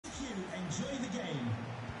game.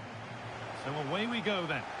 So away we go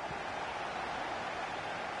then.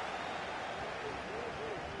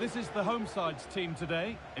 This is the home side's team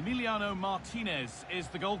today. Emiliano Martinez is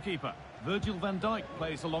the goalkeeper. Virgil van Dijk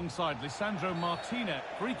plays alongside Lisandro Martinez.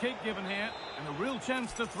 Free kick given here, and a real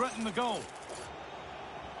chance to threaten the goal.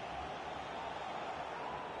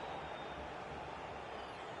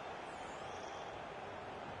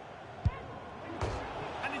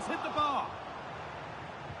 And it's hit the bar.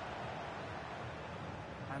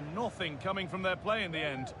 And nothing coming from their play in the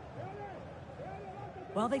end.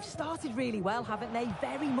 Well, they've started really well, haven't they?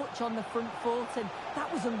 Very much on the front foot, and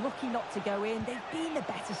that was unlucky not to go in. They've been the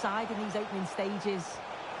better side in these opening stages.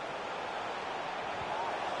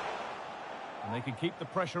 And they can keep the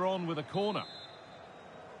pressure on with a corner.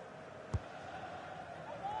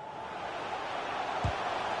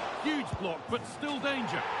 Huge block, but still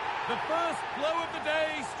danger. The first blow of the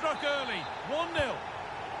day struck early. 1-0.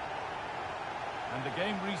 And the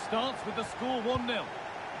game restarts with the score 1-0.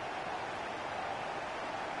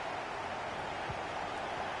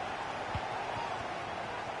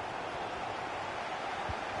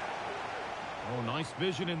 Oh, nice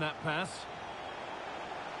vision in that pass.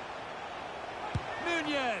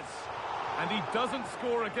 Nunez! And he doesn't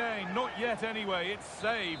score again. Not yet anyway. It's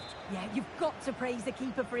saved. Yeah, you've got to praise the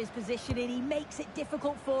keeper for his positioning. He makes it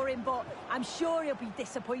difficult for him, but I'm sure he'll be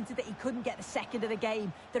disappointed that he couldn't get the second of the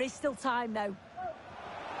game. There is still time, though.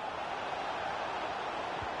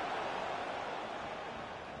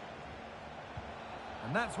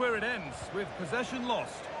 And that's where it ends, with possession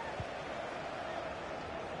lost.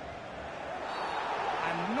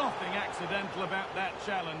 And nothing accidental about that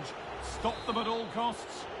challenge. Stop them at all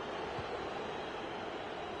costs.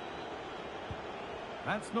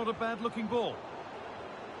 That's not a bad-looking ball.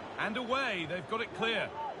 And away, they've got it clear.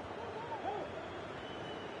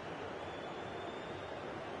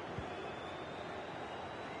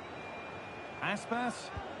 Aspas,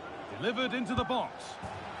 delivered into the box.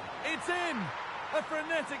 It's in! A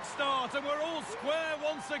frenetic start, and we're all square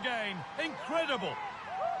once again. Incredible!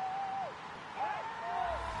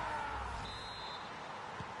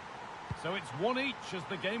 So it's 1 each as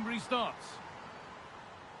the game restarts.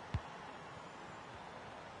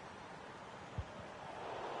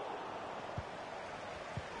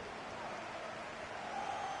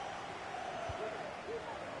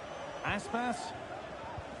 Aspas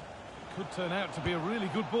could turn out to be a really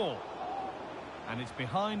good ball. And it's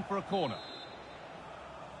behind for a corner.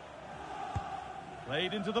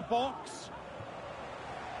 Played into the box.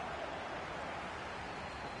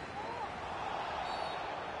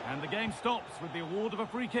 And the game stops with the award of a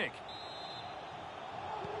free kick.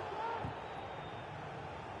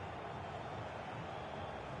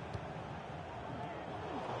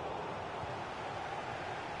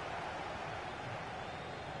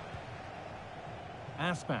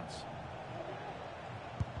 Aspas.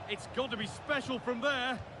 It's got to be special from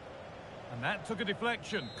there. And that took a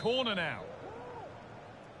deflection. Corner now.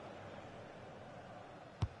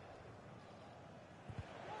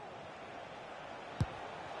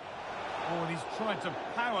 Oh, and he's tried to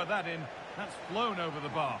power that in. That's flown over the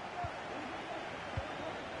bar.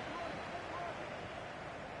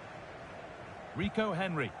 Rico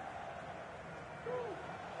Henry.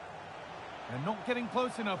 They're not getting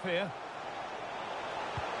close enough here.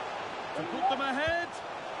 To put them ahead.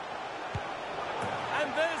 And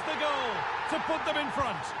there's the goal to put them in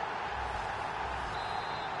front.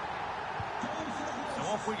 So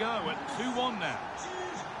off we go at 2-1 now.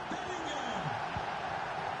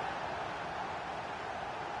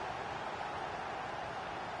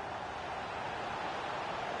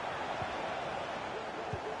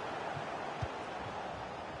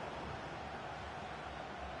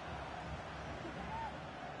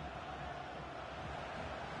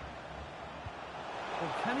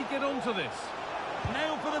 Well, can he get onto this?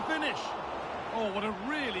 Now for the finish. Oh, what a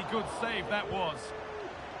really good save that was.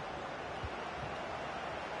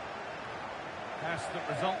 Pass that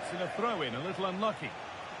results in a throw-in, a little unlucky.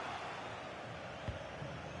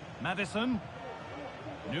 Maddison.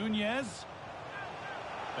 Nunez.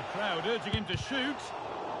 The crowd urging him to shoot.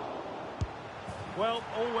 Well,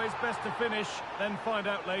 always best to finish, then find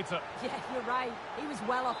out later. Yeah, you're right. He was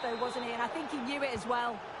well off though, wasn't he? And I think he knew it as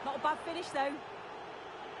well. Not a bad finish though.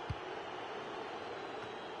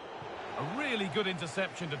 A really good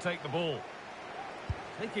interception to take the ball.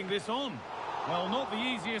 Taking this on. Well, not the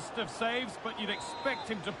easiest of saves, but you'd expect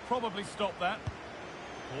him to probably stop that.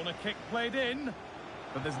 Corner kick played in,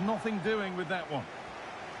 but there's nothing doing with that one.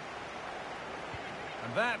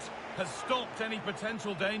 And that has stopped any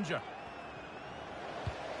potential danger.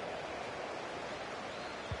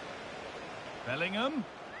 Bellingham.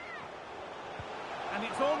 And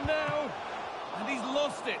it's on now. And he's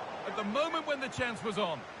lost it at the moment when the chance was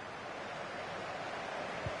on.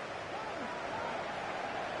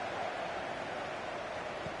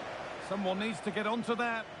 Someone needs to get onto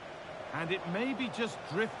that. And it maybe just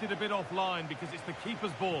drifted a bit offline because it's the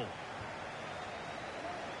keeper's ball.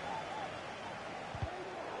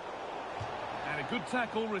 And a good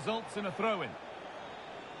tackle results in a throw-in.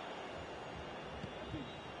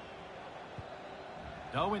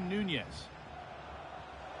 Darwin Nunez.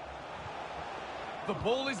 The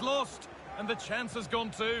ball is lost, and the chance has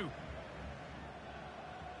gone too.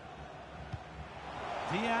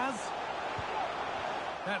 Diaz.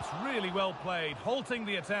 That's really well played, halting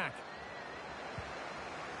the attack.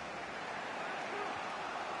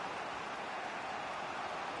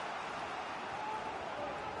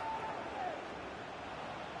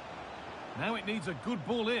 Now it needs a good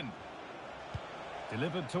ball in.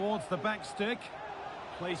 Delivered towards the back stick.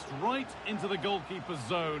 Placed right into the goalkeeper's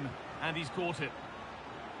zone, and he's caught it.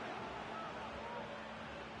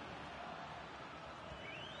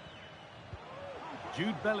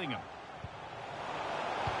 Jude Bellingham.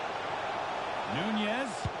 Nunez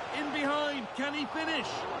in behind. Can he finish?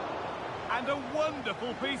 And a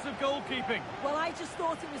wonderful piece of goalkeeping. Well, I just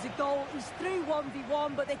thought it was a goal. He's through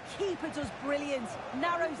 1v1, but the keeper does brilliant.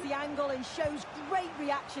 Narrows the angle and shows great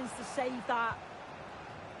reactions to save that.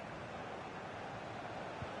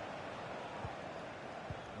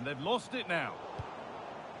 And they've lost it now.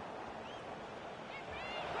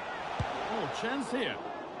 Oh, chance here.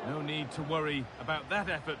 No need to worry about that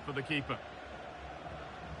effort for the keeper.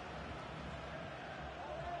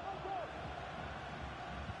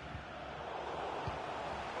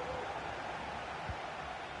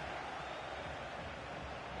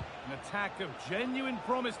 An attack of genuine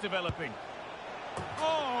promise developing.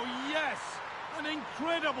 Oh, yes! An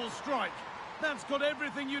incredible strike. That's got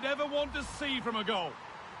everything you'd ever want to see from a goal.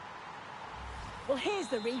 Well, here's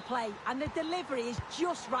the replay, and the delivery is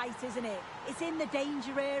just right, isn't it? It's in the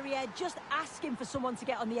danger area, just asking for someone to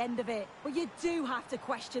get on the end of it. But you do have to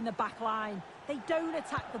question the back line. They don't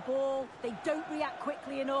attack the ball, they don't react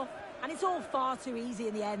quickly enough, and it's all far too easy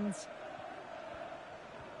in the end.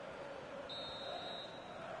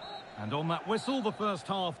 And on that whistle, the first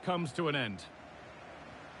half comes to an end.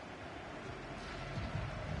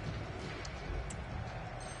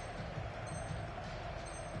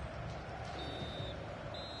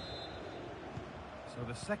 So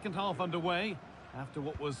the second half underway after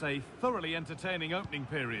what was a thoroughly entertaining opening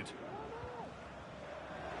period.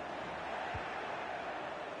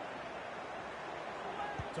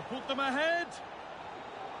 To put them ahead.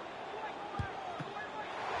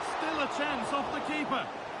 Still a chance off the keeper.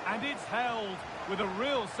 And it's held with a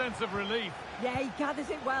real sense of relief. Yeah, he gathers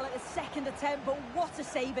it well at the second attempt, but what a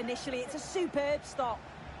save initially. It's a superb stop.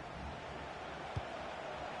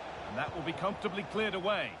 And that will be comfortably cleared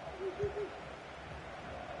away.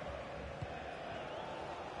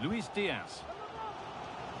 Luis Diaz.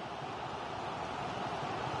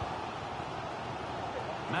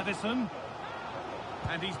 Maddison.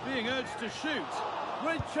 And he's being urged to shoot.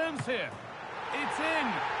 Great chance here. It's in.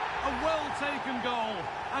 A well-taken goal.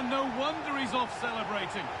 And no wonder he's off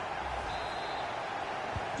celebrating.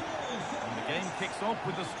 And the game kicks off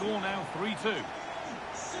with the score now 3-2.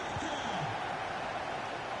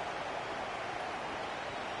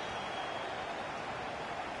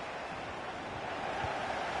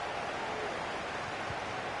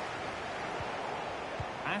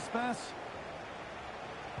 Aspas.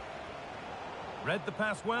 Read the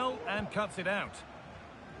pass well and cuts it out.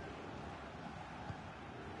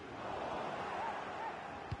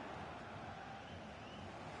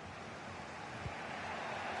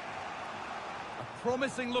 A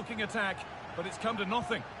promising looking attack, but it's come to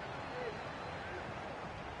nothing.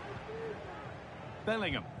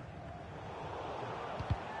 Bellingham.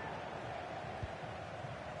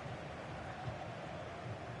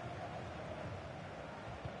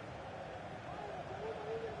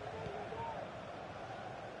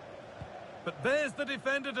 But there's the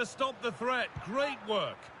defender to stop the threat. Great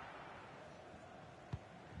work.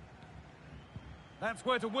 That's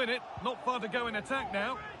where to win it. Not far to go in attack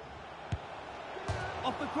now.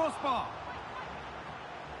 Off the crossbar.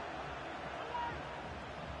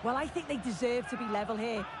 Well, I think they deserve to be level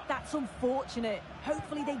here. That's unfortunate.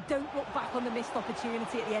 Hopefully they don't look back on the missed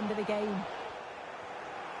opportunity at the end of the game.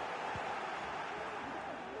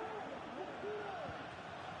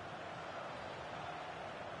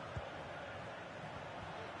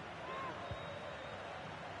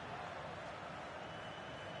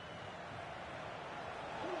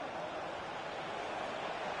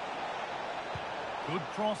 Good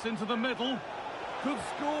cross into the middle. Good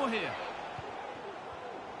score here.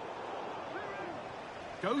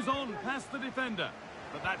 Goes on past the defender.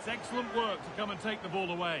 But that's excellent work to come and take the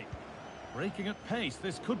ball away. Breaking at pace,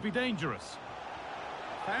 this could be dangerous.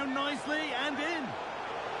 Found nicely and in.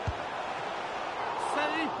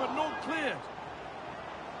 Saved but not cleared.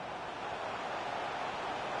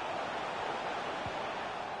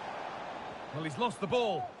 Well, he's lost the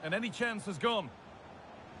ball and any chance has gone.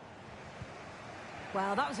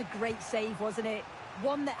 Well, that was a great save, wasn't it?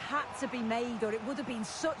 One that had to be made or it would have been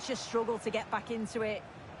such a struggle to get back into it.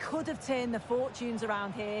 Could have turned the fortunes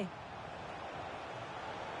around here.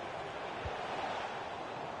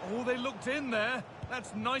 Oh, they looked in there.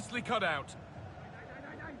 That's nicely cut out.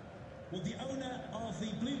 Well, the owner of the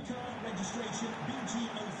blue car registration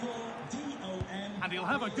BG04DOM... And he'll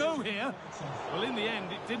have a go here. Well, in the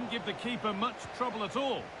end, it didn't give the keeper much trouble at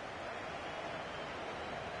all.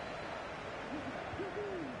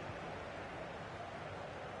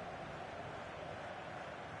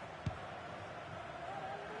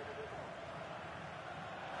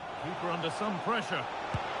 Keeper under some pressure.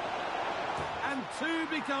 And 2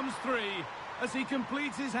 becomes 3 as he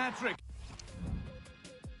completes his hat-trick.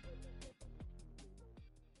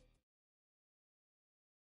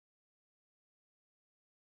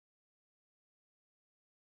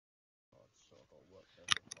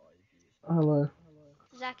 Hello.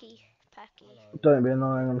 Zaki, Packy. Don't be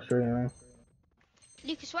annoying, I'm streaming.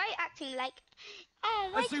 Lucas, why are you acting like... Oh,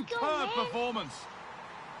 why A superb performance.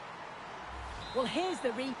 Well, here's the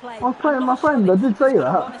replay. I was playing my friend, I did say that.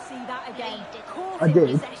 I want to see that again. Caught I in did.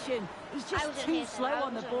 possession. He's just wasn't too here, so slow I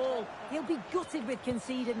on the was on ball. top. He'll be gutted with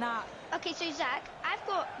conceding that. Okay, so Zach, I've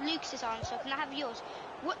got Lucas's answer. Can I have yours?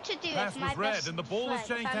 What to do Pass if my was read best and the ball has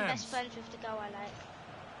friend, changed if I'm hands. best friends with the girl I like?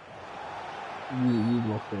 You've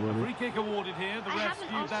lost it already. Free kick awarded here. The I refs haven't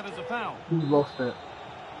viewed that asked as a foul. You've lost it.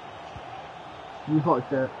 You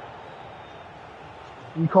fucked it.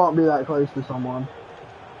 You can't be that close to someone.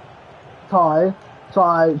 Ty,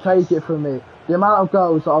 take it from me. The amount of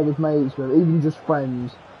girls that I was mates with, even just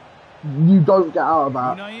friends, you don't get out of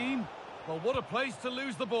that. Unaim? Well, what a place to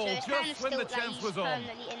lose the ball So it's kind of just when still the chance he's was on.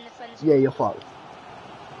 permanently in the friends Yeah, you're fucked.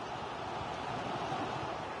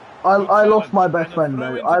 I lost my best friend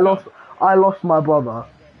though. I lost my brother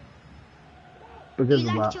because You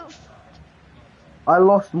of liked that. your... I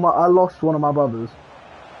lost one of my brothers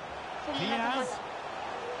From He another has. one.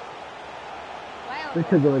 Wow.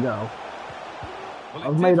 because of a girl. Well, it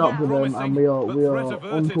I've did made look up with him and promising, we are but threat on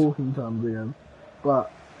averted. talking terms again.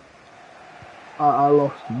 But I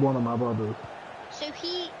lost one of my brothers. So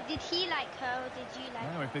did he like her or did you like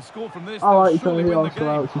Now, her? if they score from this, Alright, they'll so surely he win the asked her game.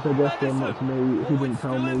 out, she said yes to him, not to me. He Oh, didn't it's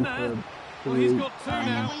tell still me in there. for Well, he's got 2 And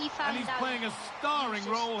then now, when you found and he's out, playing a starring you just-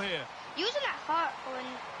 role here. He wasn't that hard when...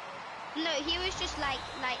 No, he was just like,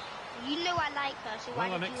 you know I like her, so why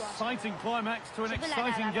Well, an did you ask? exciting climax to an Something like that,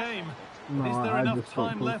 exciting that game. No, Is there I enough just stopped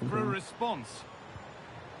time left talking for to a him. response?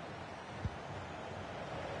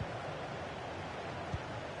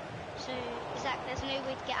 So, Zach, there's no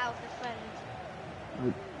way to get out of the friend.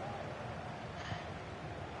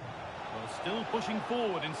 Well, still pushing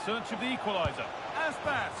forward in search of the equaliser.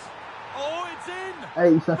 Aspas! Oh, it's in!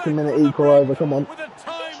 82nd minute Back from the equaliser, break come on. With a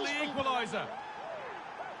timely equaliser.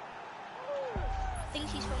 I think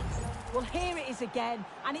she's from Colombia. Well, here it is again,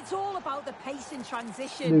 and it's all about the pace in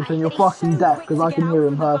transition. Luke, and you're He's fucking so deaf, quick 'cause to I get can out hear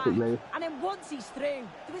him from the back, perfectly. And then once he's through,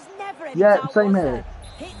 there was never any Yeah, doubt, same was here. there?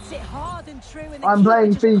 Hits it hard and true, and the I'm keeper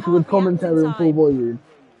playing just FIFA can't with react in commentary in full time. volume.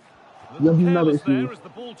 You have no Careless excuse. there as the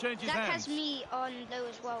ball changes Zach hands. has me on low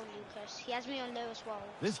as well, Lucas. He has me on low as well.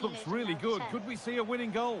 This He looks knows I'm really out of good. 10. Could we see a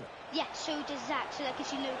winning goal? Yeah, so does Zach, so that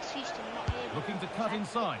gives you no excuse to not hear me. Looking to cut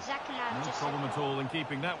inside. Zach and I have No just problem said at all in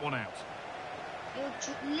keeping that one out.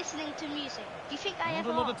 you're listening to music. Do you think I Not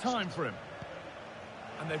ever a lot of asked? time for him.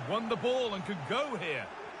 And they've won the ball and could go here.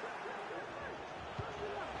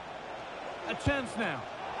 A chance now.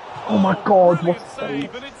 Oh my God, brilliant what a save,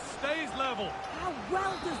 save. and it stays level. How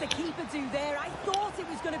well does the keeper do there? I thought it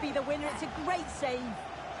was going to be the winner. It's a great save.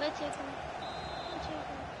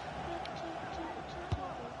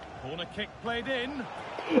 Corner kick played in.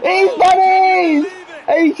 It's Oh, Benny's!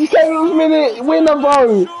 can you believe it? 87th minute, winner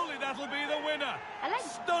bro! Surely that'll be the winner. I like-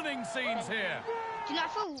 Stunning scenes here. Do you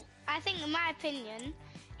know, I think, in my opinion,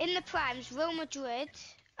 in the primes, Real Madrid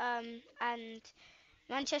and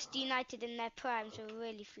Manchester United in their primes were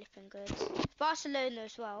really flipping good. Barcelona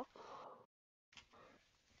as well.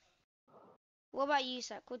 What about you,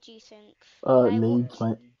 Zach? What do you think? Leeds,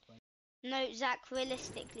 mate. No, Zach,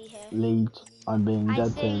 realistically here. Leeds. I'm being I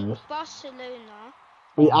dead think serious. Barcelona...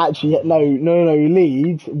 We actually, no,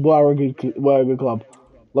 Leeds were a good club.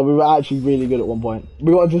 Like, we were actually really good at one point.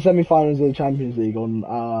 We got into semi-finals of the Champions League on,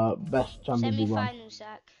 best Champions League run. Semi-finals,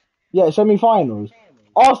 Zach. Yeah, semi-finals.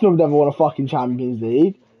 Arsenal have never won a fucking Champions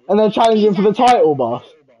League, and they're challenging for the Exactly. title, boss.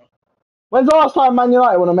 When's the last time Man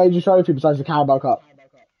United won a major trophy besides the Carabao Cup?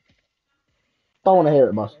 Don't want to hear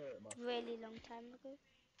it, boss. Really long time ago.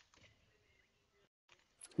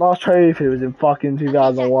 Last trophy was in fucking Okay, Zach,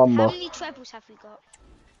 2001, how boss. many trebles have we got?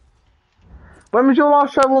 When was your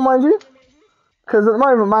last treble, mind you? Because at the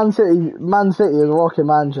moment, Man City is rocking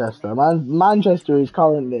Manchester. Manchester is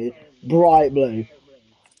currently bright blue.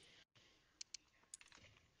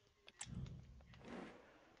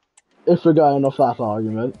 If we're going off that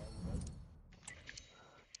argument.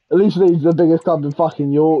 At least Leeds are the biggest club in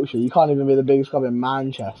fucking Yorkshire. You can't even be the biggest club in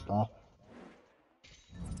Manchester.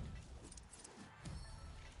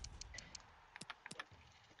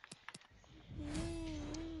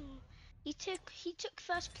 He took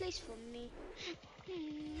first place from me.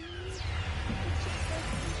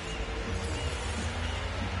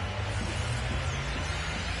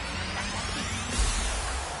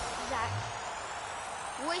 Zach,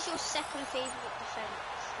 what is your second favourite defence?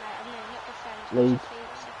 Like, no, not defence. What's your Leeds.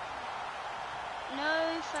 favourite second?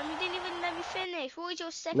 No, fam, you didn't even let me finish. What was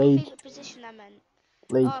your second Leeds. favourite position, I meant?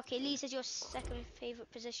 Leeds. Oh, okay, Leeds is your second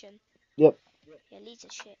favourite position. Yep. Yeah, Leeds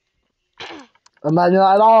is shit. And Man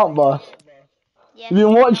United aren't, boss. Yes, Have you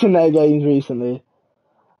been they watching are. their games recently?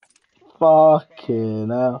 Fucking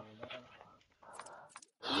hell.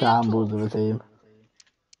 Shambles of Liverpool. a team.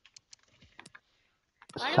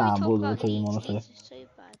 Why don't we talk Shambles of a about team, Leeds? honestly. Leeds is so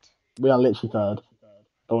bad. We are literally third.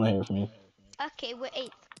 Don't want to hear it from you. Okay, we're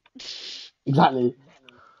 8th. Exactly.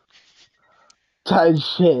 That is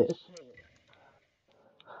shit.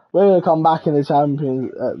 We're gonna come back in the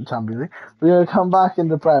Champions League. We're gonna come back in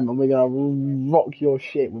the Prem and we're gonna rock your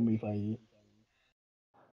shit when we play you.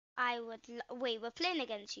 Wait, we're playing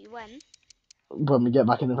against you when? When we get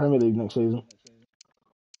back in the Premier League next season.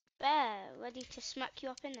 Bear, ready to smack you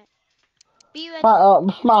up in it. Be ready.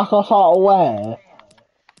 Smack us out of where?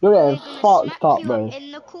 You're We're getting gonna fucked smack up, you up bro.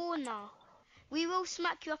 in the corner. We will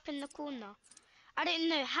smack you up in the corner. I don't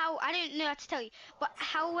know how to tell you, but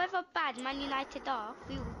however bad Man United are,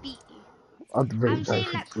 we will beat you. I really I'm don't saying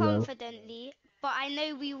think that so, though. confidently, but I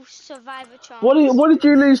know we will survive a What chance. did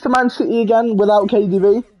you lose to Man City again without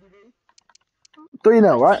KDB? 3-0,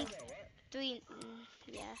 I right? think 3,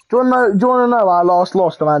 yeah. Do you wanna know our last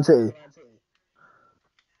loss to Man City?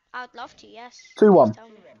 I'd love to, yes. Please 2-1. tell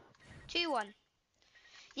me. 2-1.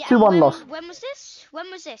 Yeah, and 2-1 loss. when was this?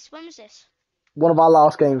 When was this? One of our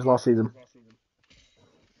last games last season.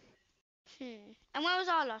 And when was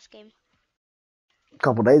our last game? A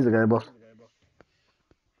couple of days ago, boss.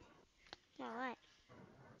 Alright.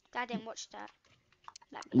 I didn't watch that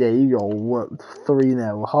Yeah, game. you got whooped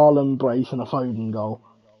 3-0. Haaland brace and a Foden goal.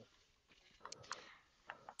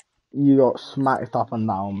 You got smacked up and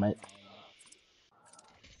down, mate.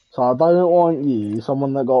 So I don't want you,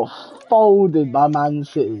 someone that got folded by Man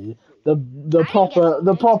City, the I didn't get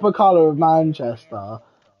folded. proper colour of Manchester,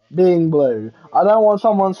 being blue. I don't want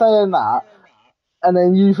someone saying that, and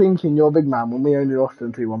then you thinking you're a big man when we only lost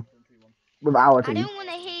them 2-1 with our I team. don't want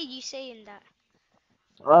to hear you saying that.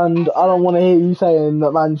 And I Ever don't want to again. hear you saying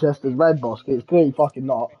that Manchester's red, boss. 'Cause it's clearly fucking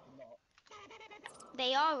not.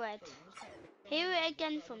 They are red. Hear it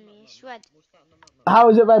again from me. It's red. How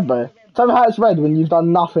is it red, bro? Tell me how it's red when you've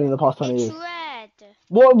done nothing in the past 20 It's years. red.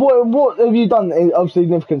 What have you done of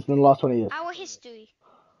significance in the last 20 years? Our history.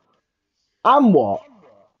 And what?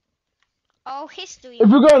 Our history. If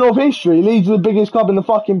we're going off history, Leeds are the biggest club in the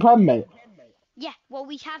fucking Prem, mate. Yeah, well,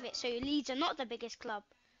 we have it, so Leeds are not the biggest club.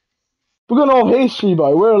 If we're going off history,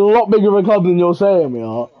 bro, we're a lot bigger of a club than you're saying we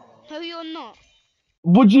are. No, you're not.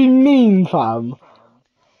 What do you mean, fam?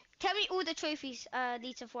 Tell me all the trophies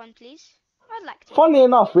Leeds have won, please. I'd like to. Funny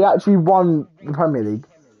enough, we actually won the Premier League.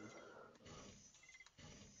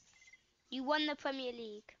 You won the Premier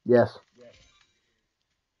League. Yes.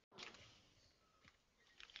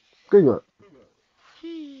 Google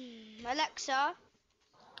it. Alexa,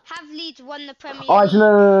 have Leeds won the Premier Oh, League? actually,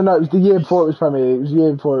 no. It was the year before it was Premier League. It was the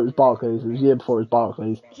year before it was Barclays. It was the year before it was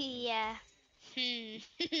Barclays. Yeah.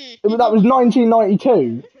 That was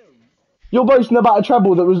 1992. You're boasting about a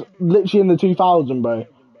treble that was literally in the 2000, bro.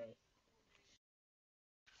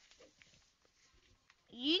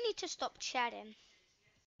 You need to stop chatting.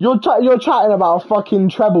 You're chatting about a fucking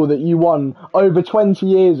treble that you won over 20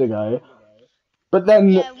 years ago, but then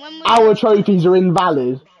Yeah, when was our yours? trophies are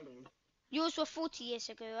invalid. Yours were 40 years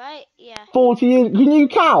ago, right? Yeah. 40 years? Can you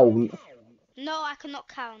count? No, I cannot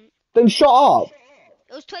count. Then shut up.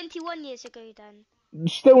 It was 21 years ago then.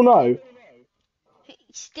 Still no.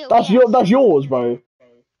 Still, That's yes. that's yours, bro.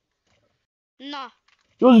 No.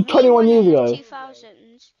 Yours was We 21 won years in the ago.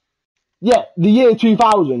 2000s. Yeah, the year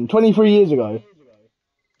 2000, 23 years ago.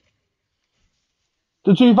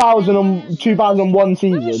 The 2000 and 2001 When was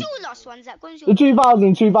season. your last one, Zach? When was your The 2000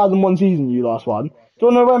 and 2001 season you last won. Do you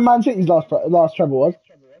want to know when Man City's last treble was?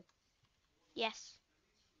 Yes.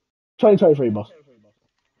 2023, boss.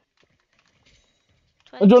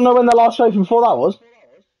 And do you want to know when the last trophy before that was?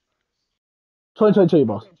 2022,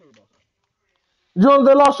 boss. Do you know what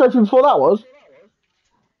the last trophy before that was?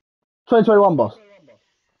 2021, boss.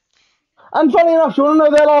 And funny enough, do you want to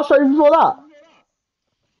know their last trophy before that?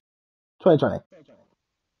 2020.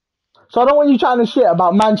 So I don't want you chatting shit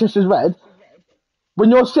about Manchester's red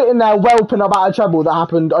when you're sitting there whelping about a treble that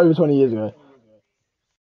happened over 20 years ago.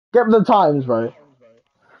 Get with the times, bro.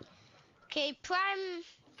 Okay, prime.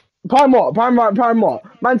 Prime what? Prime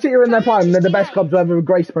what? Man City are in their prime. They're the best club to ever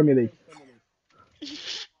grace the Premier League.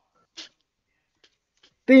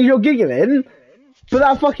 Think you're giggling? But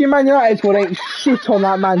that fucking Man United squad ain't shit on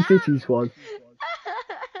that Man City squad.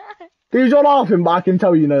 Dude, you're laughing, but I can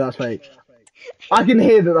tell you know that's fake. I can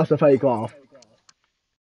hear that that's a fake laugh.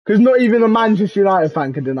 Because not even a Manchester United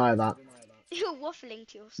fan can deny that. You're waffling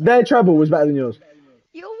to yourself. Their treble was better than yours.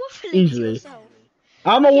 You're waffling Easily. to yourself.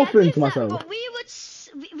 I'm not Okay, waffling to myself. But we would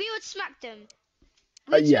smack them.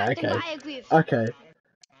 Yeah, Smack them, okay. but I agree with. Okay.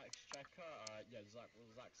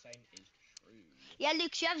 Yeah,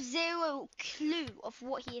 Luke, you have zero clue of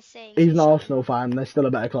what he is saying. He's an Arsenal fan. They're still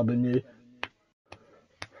a better club than you.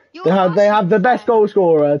 You're They have the best goal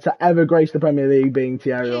scorer to ever grace the Premier League, being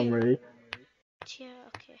Thierry Henry. Yeah,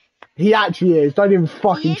 okay. He actually is. Don't even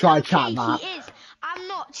fucking try to chat that. He is. I'm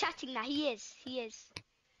not chatting that. He is.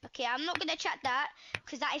 Okay, I'm not gonna chat that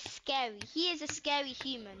because that is scary. He is a scary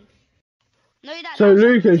human. Know that. So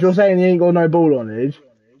Lucas, you're saying he ain't got no ball on edge?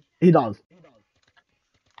 He does.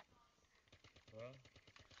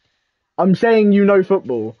 I'm saying you know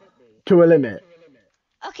football to a limit.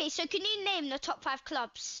 Okay, so can you name the top 5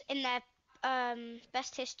 clubs in their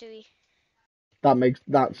best history?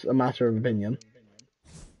 That's a matter of opinion.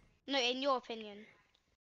 No, in your opinion.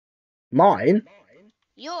 Mine?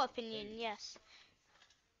 Your opinion, yes.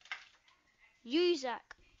 You, Zach.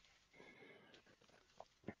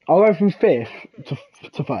 I'll go from 5th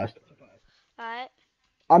to 1st. Alright.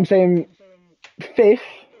 I'm saying 5th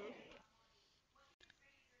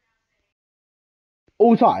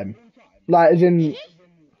all time. Like, as in...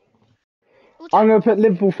 I'm going to put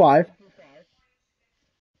Liverpool 5.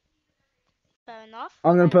 Fair enough.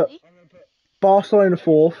 I'm going to put Barcelona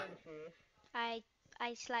 4th.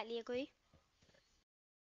 I slightly agree.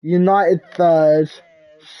 United 3rd.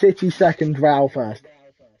 City 2nd. Real 1st.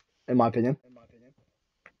 In my opinion.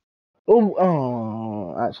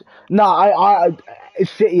 Actually... No, I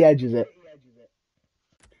City edges it.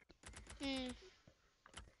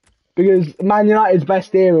 Because Man United's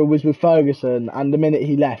best era was with Ferguson, and the minute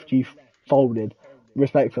he left, you folded,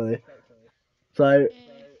 respectfully. So,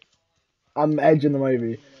 I'm edging them over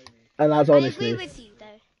you. And that's honestly. I agree with you, though.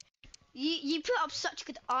 You put up such a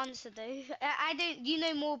good answer, though. I don't... You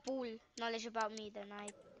know more ball knowledge about me than I...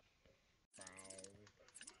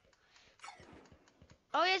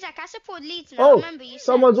 Oh, yeah, Zach, I support Leeds now. Remember, you said...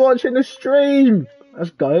 Someone's watching the stream!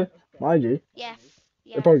 Let's go. Mind you. Yeah.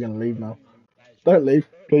 They're probably going to leave now. Don't leave,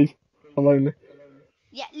 please. I'm lonely.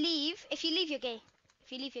 Yeah, leave. If you leave, you're gay.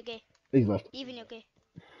 He's left. Even you're gay.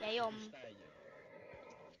 Yeah, you're...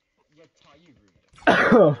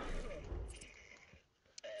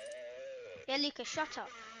 Yeah, Lucas, shut up.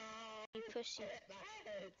 You pussy.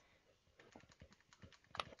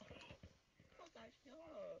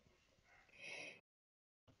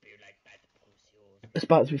 It's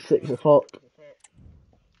about to be 6 o'clock.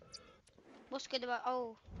 What's good about...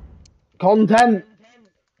 Oh. Content!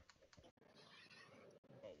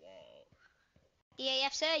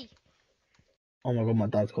 EAFC. Oh my god, my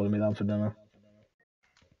dad's calling me down for dinner.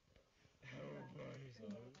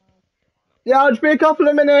 Yeah, I'll just be a couple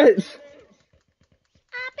of minutes!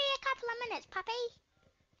 I'll be a couple of minutes, puppy.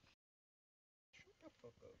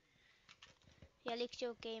 Yeah, Lucas,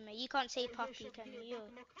 you're a gamer. You can't say puppy, can you?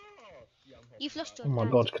 You've lost your Oh my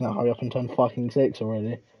dad. god, can I hurry up and turn fucking 6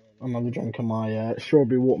 already? I'm gonna be drinking my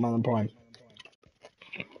strawberry watermelon prime.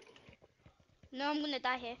 No, I'm gonna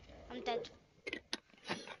die here. I'm dead.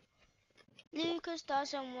 Lucas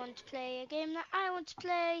doesn't want to play a game that I want to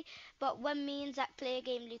play, but when me and Zach play a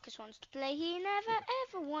game Lucas wants to play, he never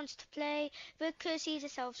ever wants to play because he's a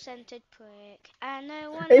self-centered prick and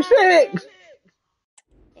no one It's likes 6! him.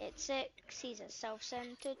 It's 6, he's a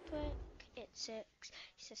self-centered prick. It's 6,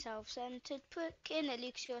 he's a self-centered prick. In it,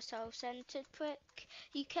 Lucas, you're a self-centered prick.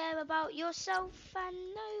 You care about yourself and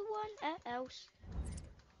no one else.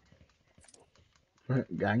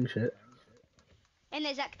 Gang shit. In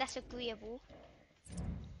it, Zach, that's agreeable.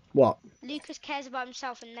 What? Lucas cares about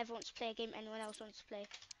himself and never wants to play a game anyone else wants to play.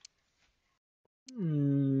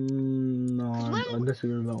 No, 'Cause I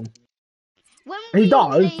disagree with that one. when He we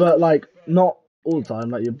does, play, but like not all the time,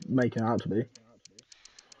 like you're making it out to be.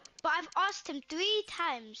 but I've asked him 3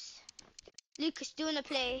 times. Lucas, do you wanna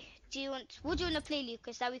play? What do you wanna play,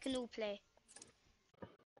 Lucas? That we can all play.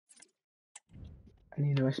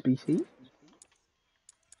 Any new SBC?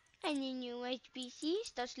 Any new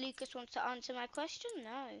HBCs? Does Lucas want to answer my question?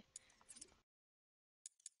 No.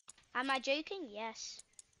 Am I joking? Yes.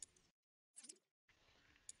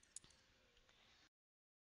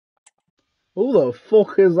 Who the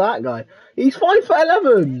fuck is that guy? He's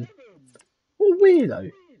 5'11". What a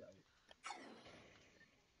weirdo.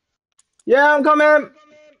 Yeah, I'm coming.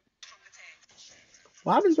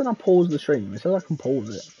 What happens when I pause the stream? It says I can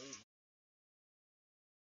pause it.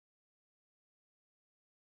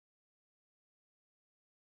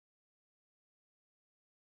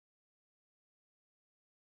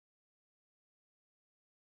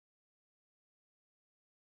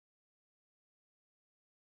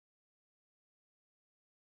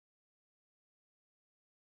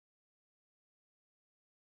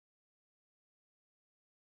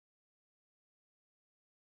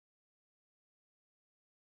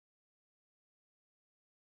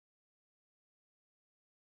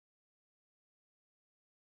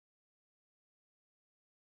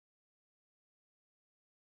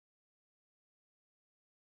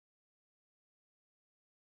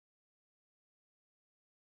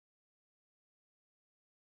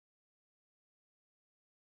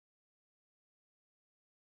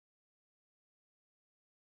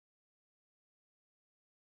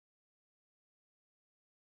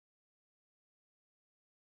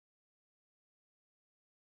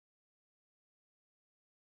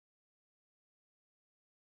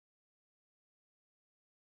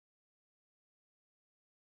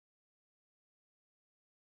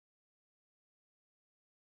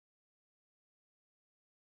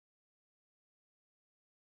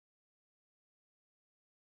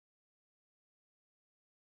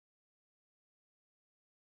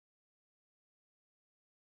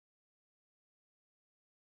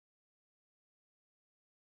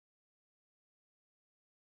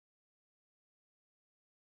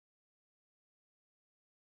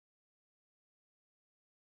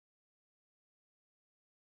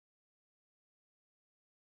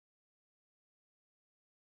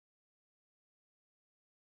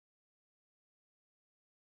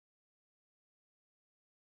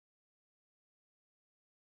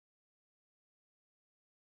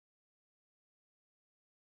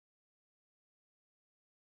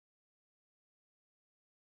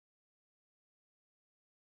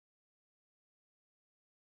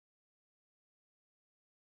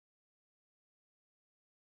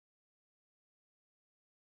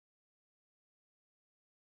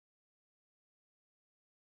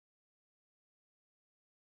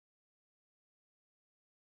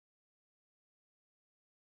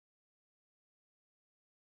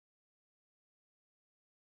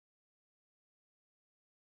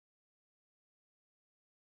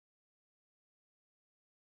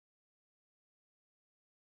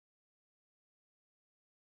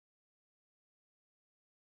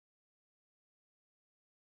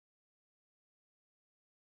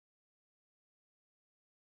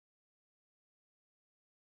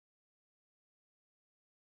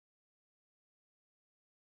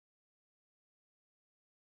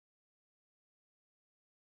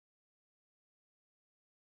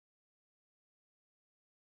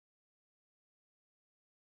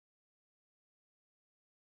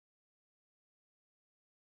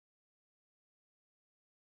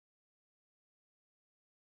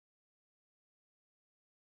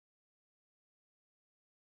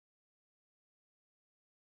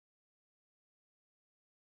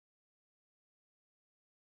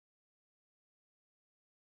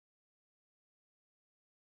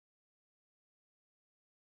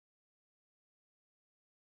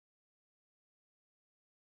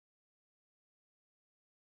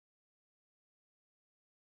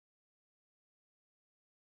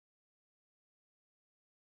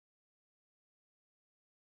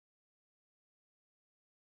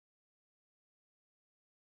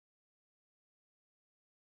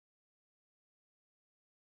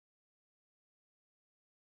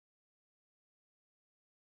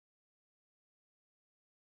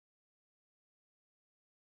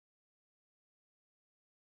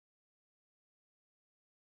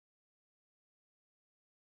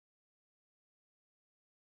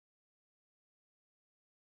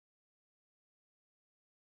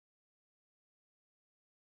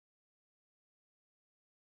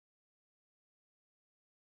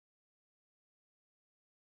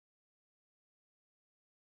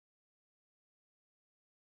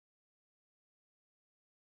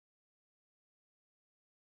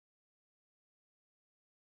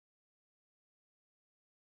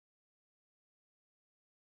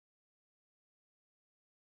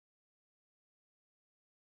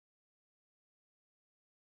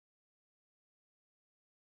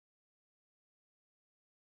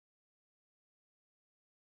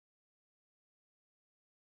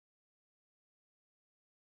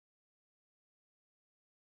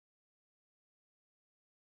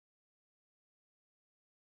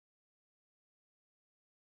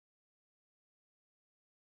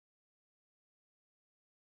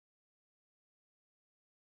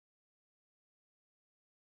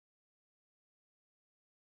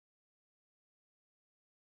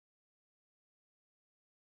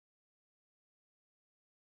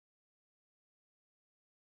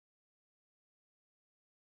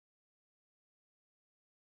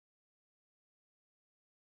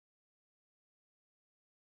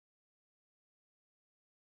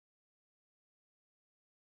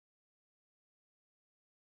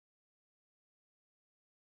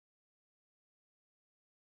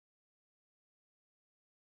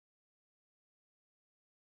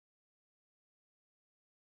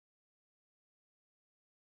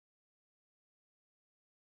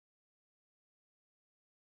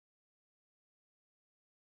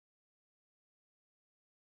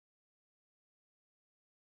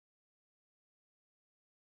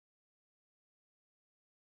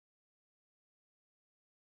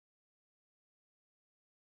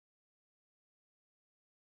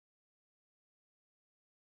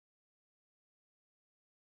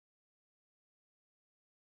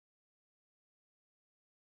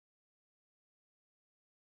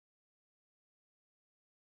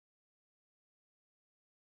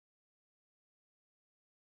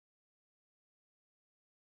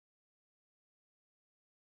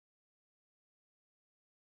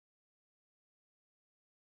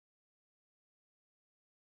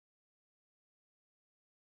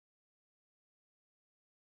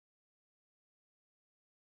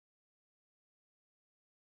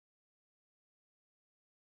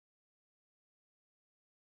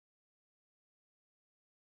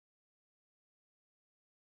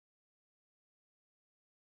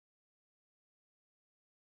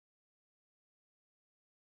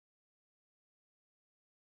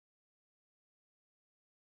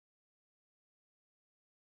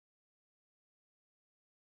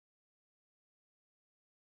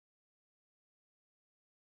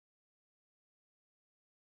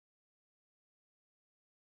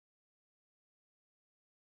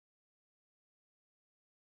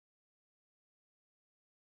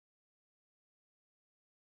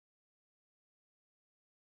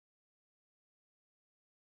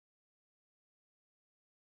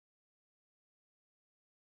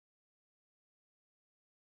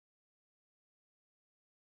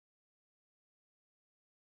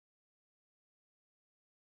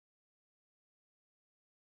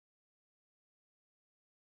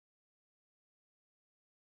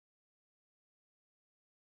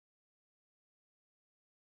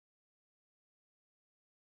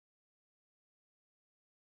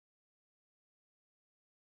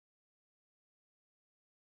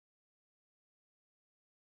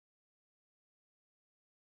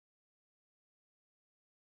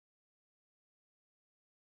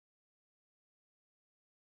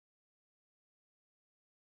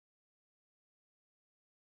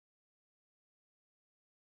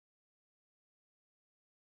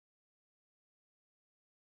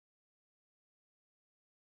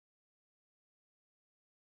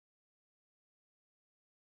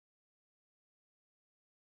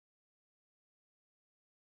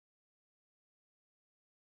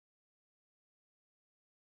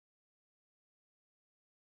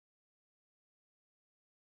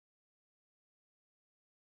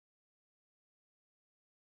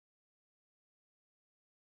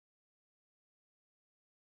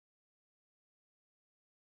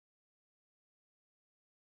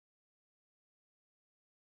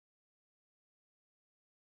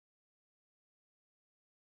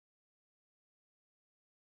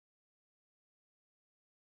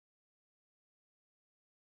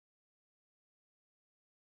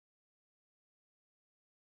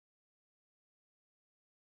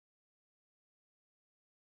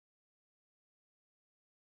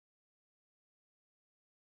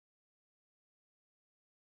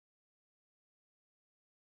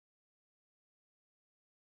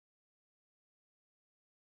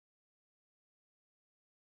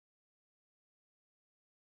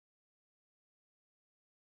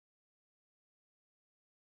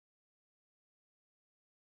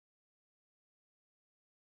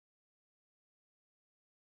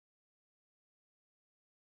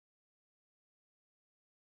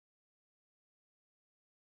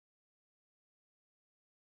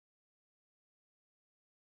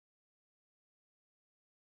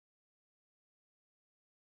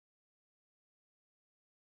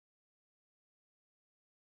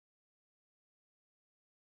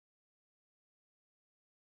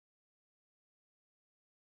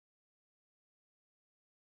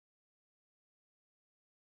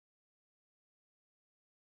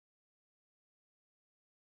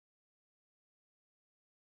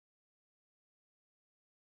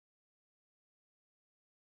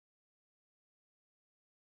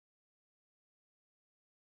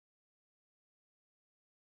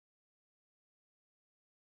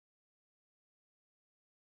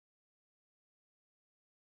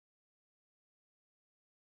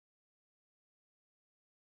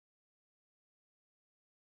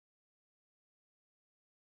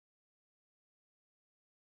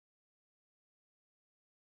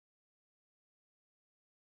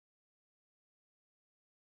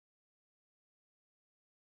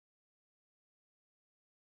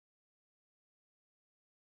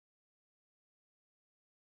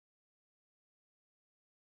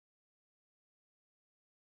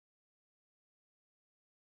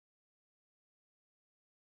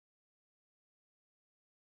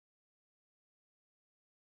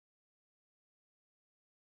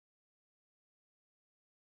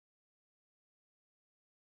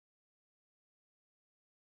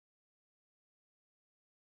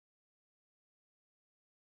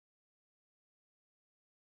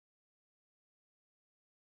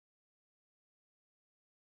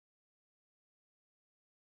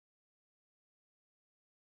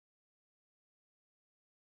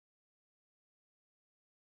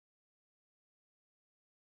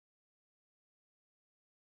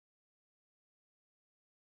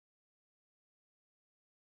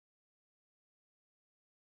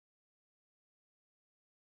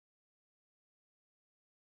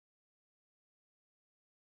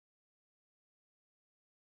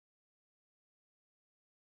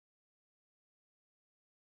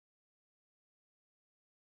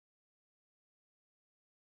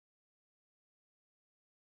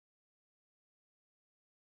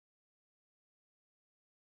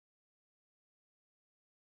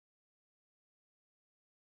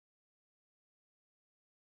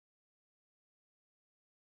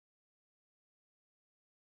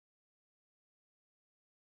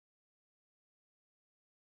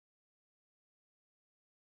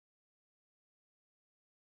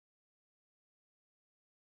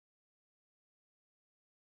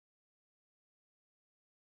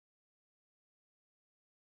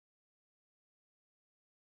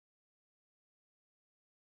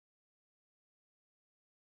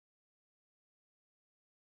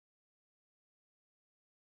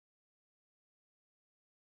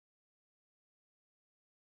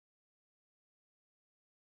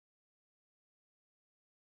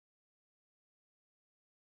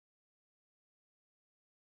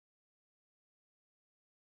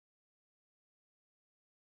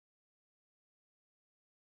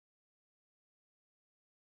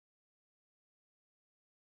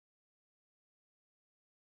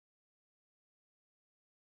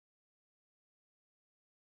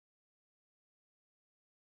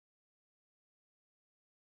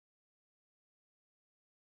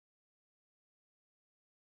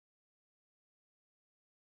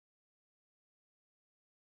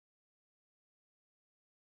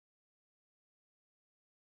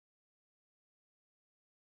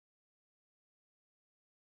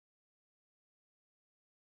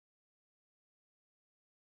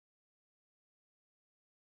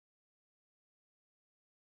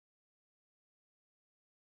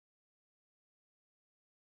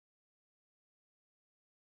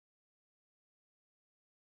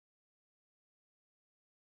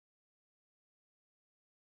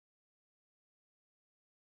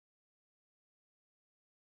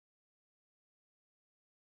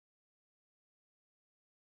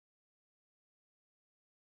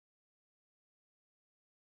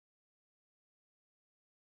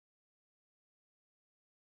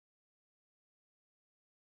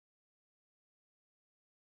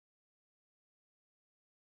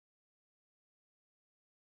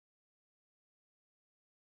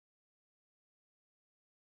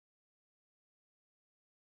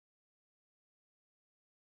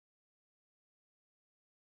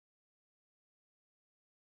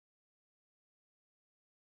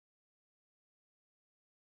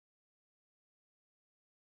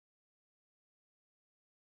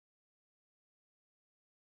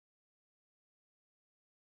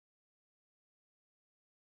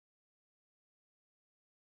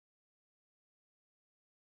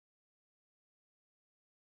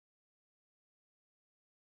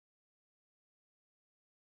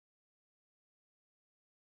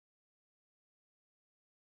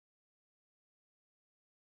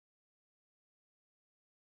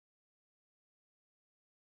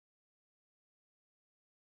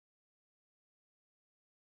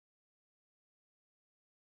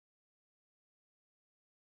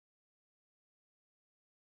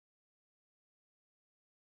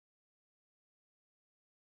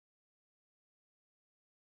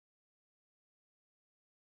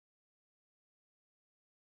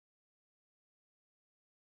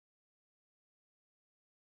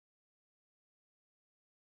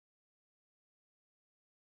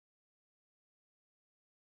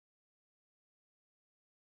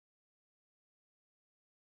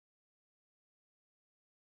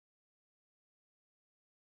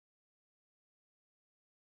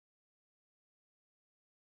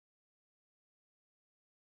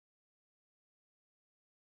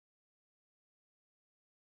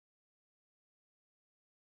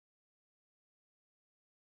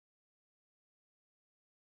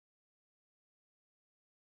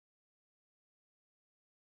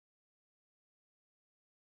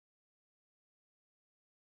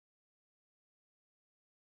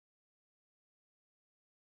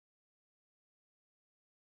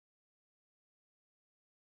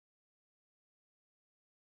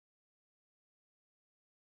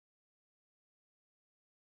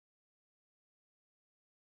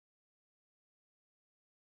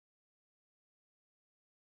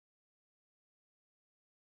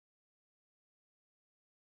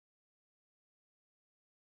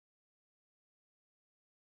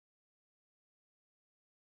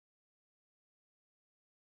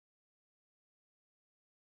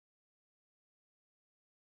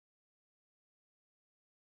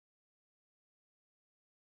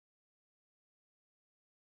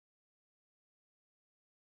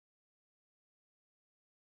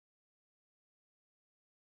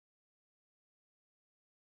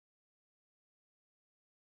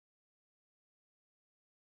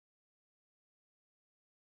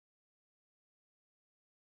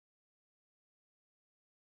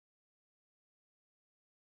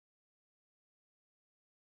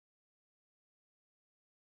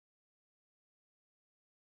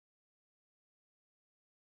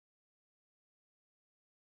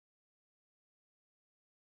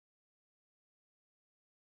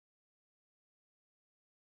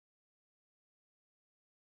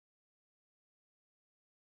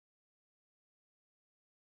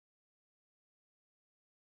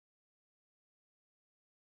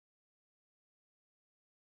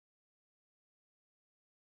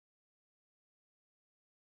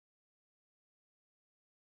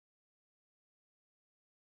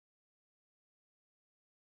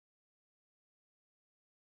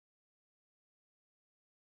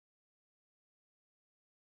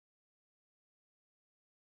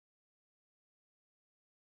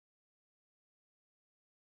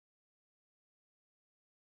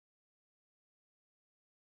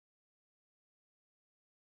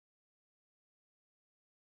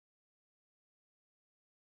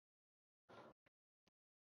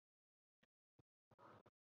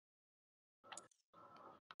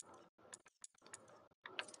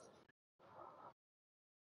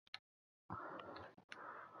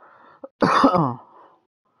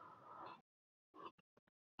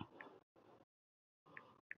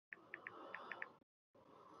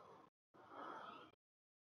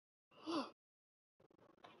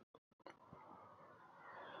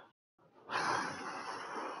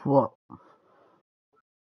 What?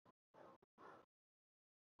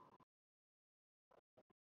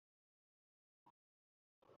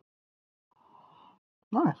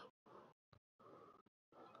 Nice.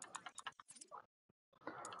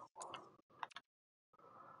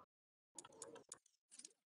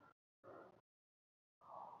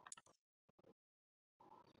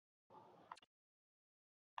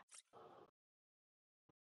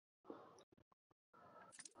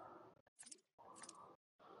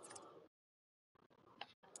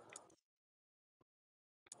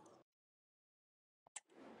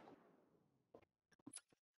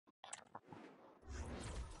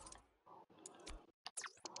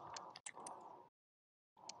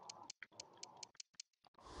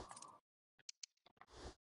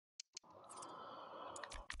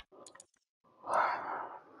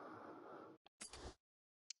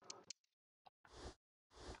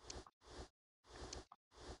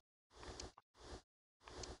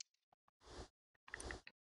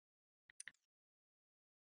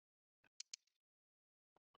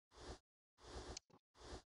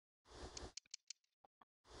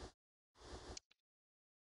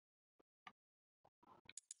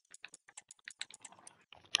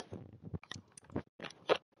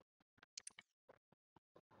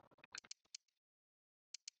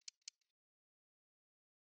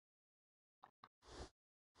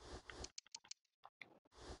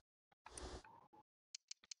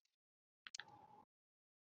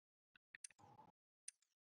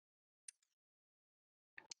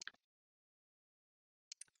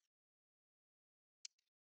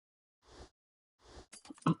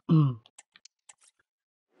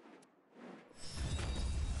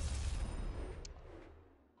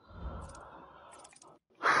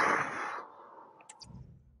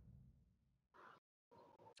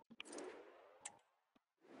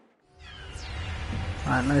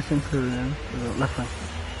 Alright, nice intrusion. Left wing.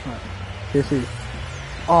 Alright. CC.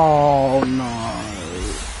 Oh no.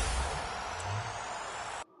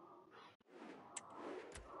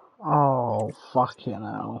 Oh fucking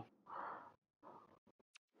hell.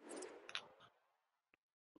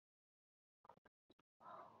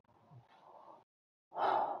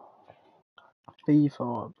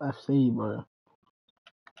 FIFA FC, bro.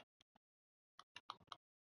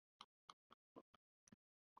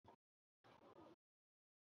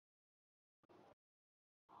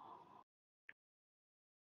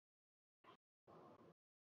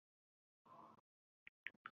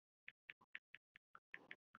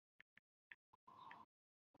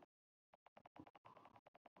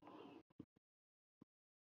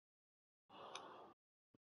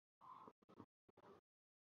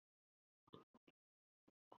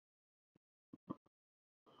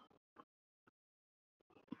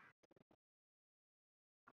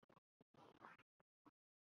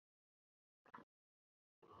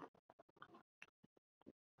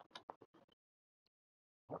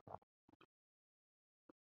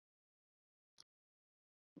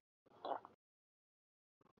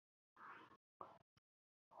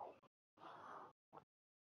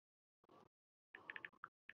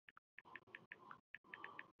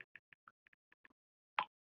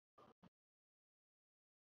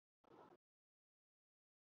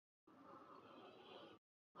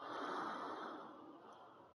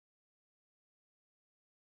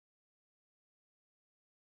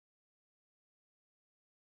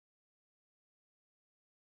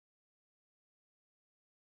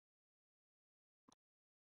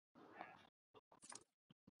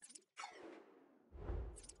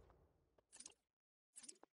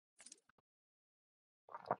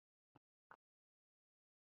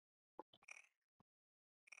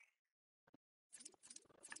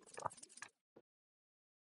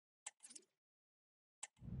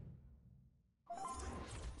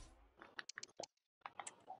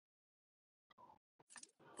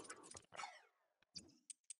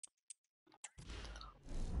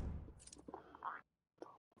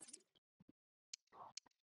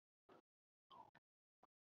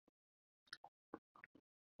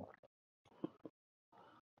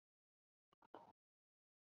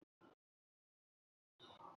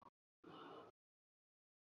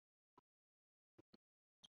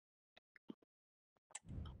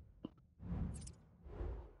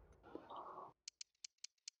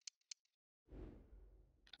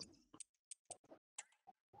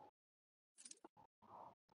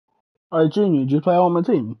 Alright, Junior, do you play on my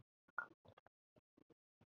team?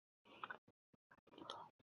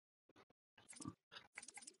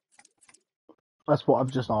 That's what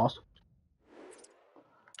I've just asked.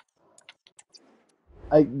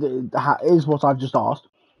 Is what I've just asked.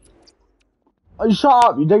 Oh, shut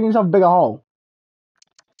up! You're digging yourself a bigger hole.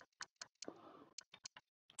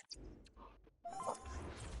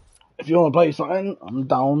 If you want to play something, I'm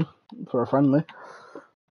down for a friendly.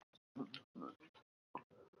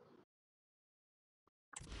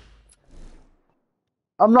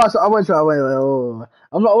 I'm not. I won't sweat. Wait.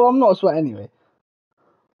 I'm not. I'm not a sweat anyway.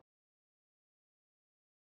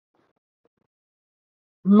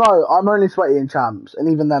 No, I'm only sweaty in champs, and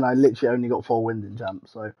even then, I literally only got 4 wins in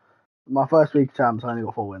champs. So, my first week of champs, I only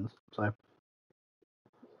got 4 wins. So,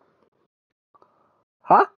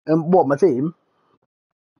 huh? And what? My team?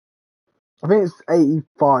 I think it's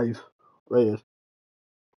 85 rated.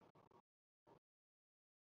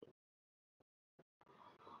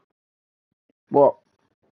 What?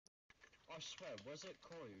 I swear, was it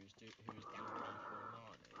Corey who was downplaying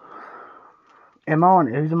for Imani?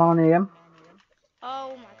 Imani? Who's Imani again?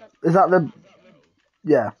 Oh my god. Is that the?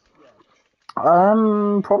 Yeah.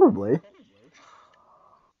 Probably.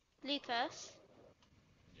 Lucas.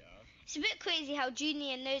 Yeah. It's a bit crazy how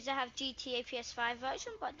Junior knows I have GTA PS5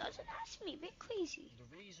 version, but doesn't ask me. A bit crazy.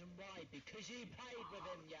 The reason why, because you played with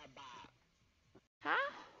him, yeah, bat.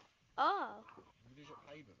 Huh? Oh. Because you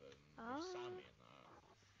played with him, Oh. with Sammy and that.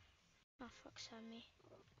 Oh, fuck Sammy.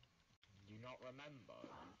 Do you not remember?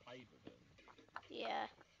 You played with him. Yeah.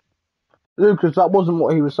 Lucas, that wasn't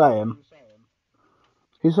what he was saying.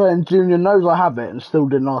 He's saying Junior knows I have it and still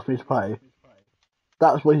didn't ask me to play.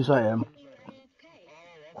 That's what he's saying. Oh,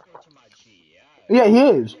 I thought you might cheat, Yeah, he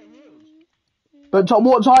is. But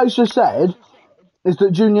what Ty's just said is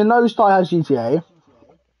that Junior knows Ty has GTA,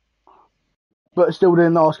 but still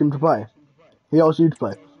didn't ask him to play. He asked you to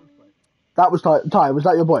play. That was Ty. Ty, was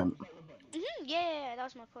that your point? Yeah, that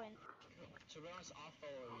was my point. To be honest, I thought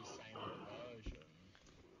he was saying what version.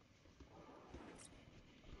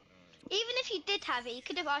 Even if he did have it, he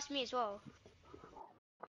could have asked me as well.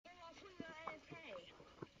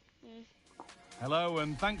 Hello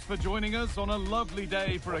and thanks for joining us on a lovely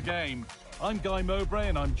day for a game. I'm Guy Mowbray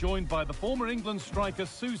and I'm joined by the former England striker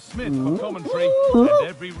Sue Smith for commentary. And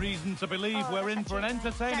every reason to believe we're in for an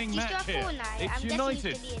entertaining match here. It's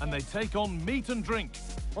United and they take on meat and drink.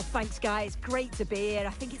 Well, thanks, guys. Great to be here. I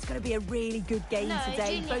think it's going to be a really good game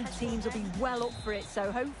today. Both teams will be well up for it,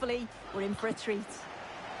 so hopefully we're in for a treat.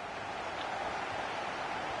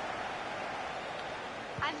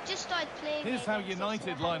 I've just started playing. Here's how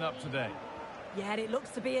United line up today. Yeah, and it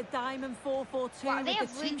looks to be a diamond 4-4-2 Wow, they with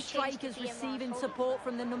have the 2 really strikers changed the receiving DMR. support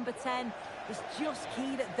from the number 10. It's just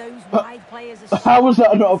key that those wide players are How was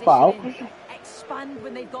that not a foul? Expand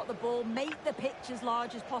when they've got the ball, make the pitch as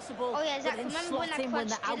large as possible. Oh yeah, Zach, but then remember slot when I in when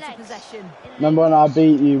they're crunched your out of legs? possession. Remember when I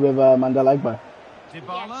beat you with Mandela Egbo?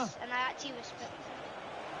 Dybala. Yes, and I actually respect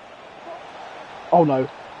it. Oh no.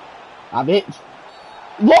 Have it.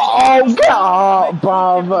 What? Oh, get up,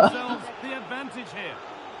 bruv. Themselves the advantage here.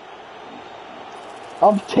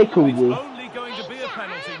 I've tickled It's you. only going to be a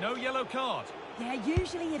penalty, no yellow card. Yeah,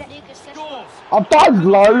 usually it... Lucas, guess Scores. what? I've dived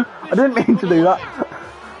low. I didn't mean to do that.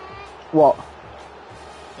 What?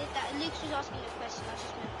 Lucas was asking you a question.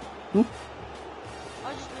 I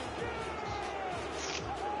was just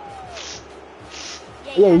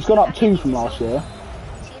moving. Yeah, he's gone up 2 from last year.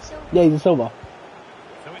 Yeah, he's a silver.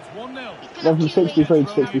 So it's 1-0. Went from 63 to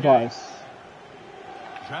 65.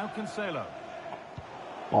 João Cancelo.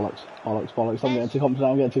 Bollocks. I'm getting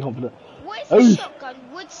too confident. What is Oof. this shotgun?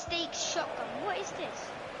 Wood stake shotgun. What is this?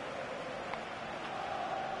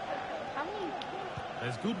 How many?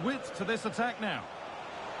 There's good width to this attack now.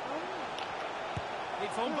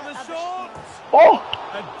 It's on for the shot. Oh!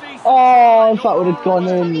 A decent Oh, try. that would have gone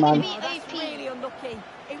in, man. That's really unlucky.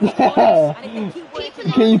 It was close, and if they keep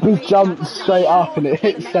working Keeper's jumped straight up and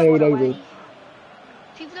it sailed over.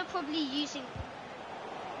 People are probably using.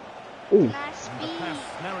 Ooh. Nice The speed. pass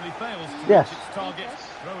narrowly fails to Yes. reach its target.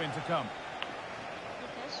 Throw in to come.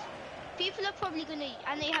 Lucas. People are probably gonna.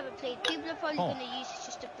 I know you haven't played. People are probably Oh. gonna use it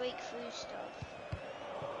just to break through stuff.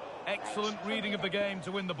 Excellent reading of the game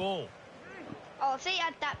to win the ball. Oh, if they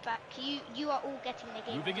add that back, you are all getting the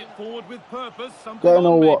game. Moving it forward with purpose. Something Getting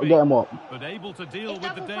on, all what? maybe. Getting what? But able to deal If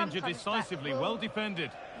with the double pump danger comes decisively. back, Well defended.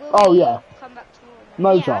 Will Oh, we yeah. Come back to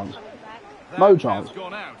No yeah, chance. I'm coming back. That No has chance.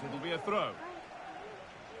 gone out. It'll be a throw.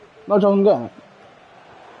 No chance I'm getting it.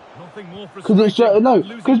 Nothing more Because it's frustrating no, than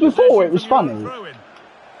losing because before possession it was from your own funny, throw-in.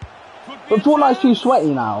 Could be but a Fortnite's too chance.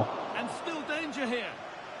 sweaty now. And still danger here.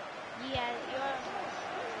 Yeah,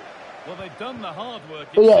 Well, they've done the hard work.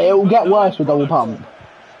 But yeah, it will get no worse with double product. pump.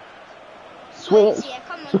 Switch, Switch, yeah,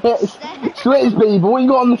 come on. switch, switch, people. What you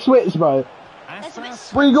got on the switch, bro? And That's a bit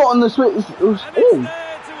pass. We got on the switch. And it's Ooh.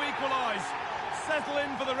 there to equalise. Settle in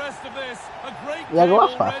for the rest of this. A great Yeah, game well,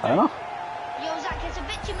 that's fair already. enough. Yo, Zach, there's a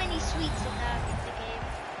bit too many sweets in the game.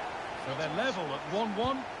 So they're level at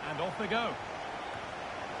 1-1 and off they go.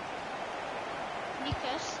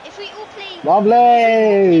 Lucas, if we all play...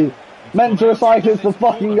 Lovely! Meant to recycle the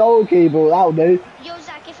fucking goalkeeper, that'll do. Yo,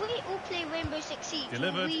 Zach, if we all play Rainbow Six Siege,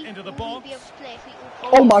 Delivered into the box. will we be able to play if we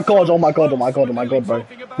all play? Oh my god, oh my god, oh my god, oh my god, bro.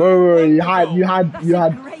 Bro, you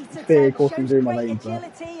had fear coursing through my veins, bro.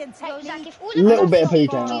 Yo, Zach, if all Little of us bit of play,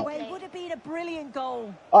 PK now. It would have been a brilliant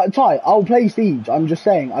goal. Ty, I'll play Siege. I'm just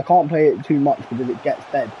saying, I can't play it too much because it gets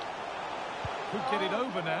dead. Could get it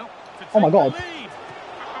over now. To Oh my take god. the lead.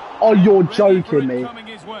 Oh, you're Ready for joking it me. coming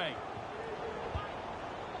his way.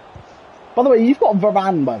 By the way, you've got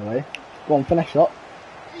Varane, by the way. Go on, finish up.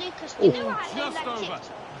 Lucas, do you know what I Just like over. TikTok?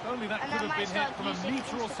 If only that And could I have might been hit start from a using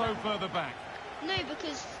metre or so Instagram. further back. No,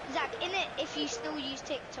 because, Zach, in it, if you still use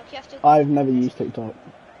TikTok, you have to... I've never used TikTok.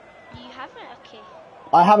 You haven't? Okay.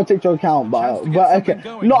 I have a TikTok account, Chance but to get okay. something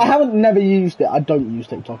going No, I here. haven't never used it. I don't use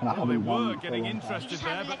TikTok, and I Well, they haven't were done it for a getting long time. You interested just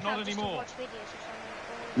there, have an but not account just to anymore. watch videos or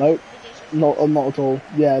something. Or Nope. videos or Not at all.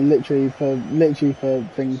 Yeah, literally for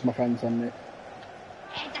things my friends send me.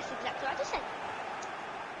 And that's exactly what I just said.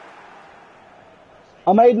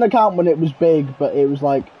 I made an account when it was big, but it was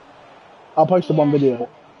like I posted one Yeah. video.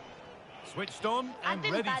 Switched on I've and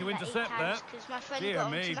been ready bad to about intercept 8 that. times 'cause my friend Dear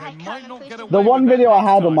got me, onto they my account might and not get posted away The with one that video I next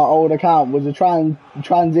had on my time. old account was a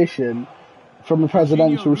transition from a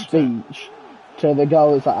presidential speech to the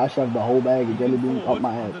girl that's like, I shoved the whole bag of jelly beans up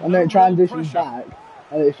my head. And then it transitions back,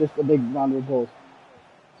 and it's just a big round of applause.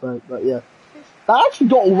 So, but yeah. That actually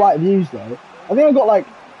got alright views though. I think I got like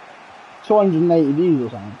 280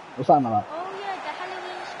 views or something like that. Oh yeah, the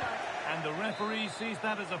Halloween stuff. And the referee sees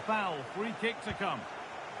that as a foul. Free kick to come.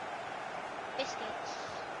 Biscuits.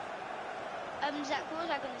 Zach, what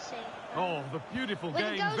was I going to say? Oh, the beautiful When the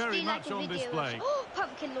game girls very do much like a on video display. of, oh,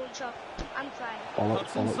 pumpkin launcher. I'm crying.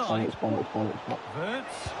 Bollocks. Verts. I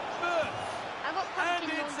got And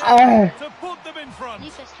pumpkin it's launcher. to put them in front.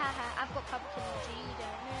 Lucas, haha, I've got pumpkin launcher. You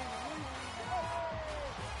don't.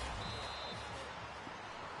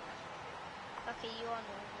 Okay, you are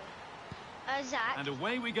normal. Zach. And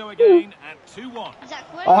away we go again at 2-1. Zach,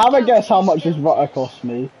 when I have a girls guess how use much this rotter filters- cost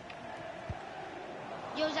me.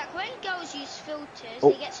 Yo, Zach, when girls use filters,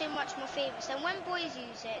 Oh. they get so much more famous, and when boys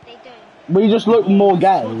use it, they don't. We just look more Could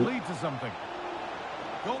gay. lead to something.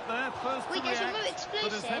 Got there first Wait, to there's a react, new but has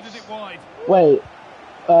explosives. headed it wide. Wait,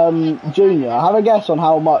 Junior, I have a guess on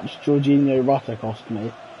how much Jorginho Rutter cost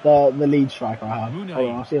me. The lead striker I have. Munay. Hold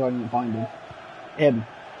on, I'll see if I can find him. Him.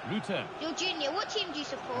 Luther Yo, Junior, what team do you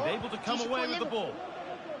support? and able to come Do you away support with the ball.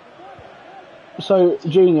 So,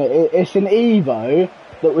 Junior, it's an Evo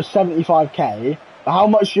that was 75k. But how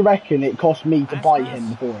much do you reckon it cost me to buy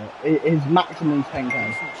him for it? His maximum is 10k.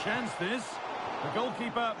 Decent chance this. The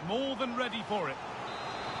goalkeeper more than ready for it.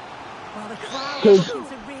 Well, the crowd Because are looking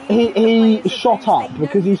to really give the he players a shot boost. up They know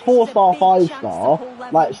because he's this is a 4-star, big chance to 5-star. pull level.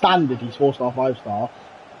 Like standard, he's 4-star, 5-star.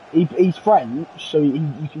 He's French, so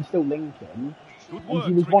you can still link him. Good And work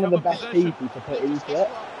he was to one of the recover best possession. people to put Lucas, into guess it.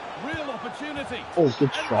 what? Real opportunity. Oh, good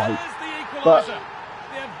And strike. there's the But equaliser.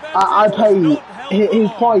 The I advantage was paid not held his for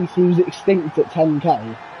long. price. He was extinct at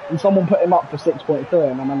 10k, and someone put him up for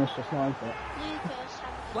 6.3, and I managed to snipe it. Lucas,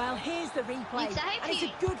 have Well, here's the replay, Lucas, I hope and it's you-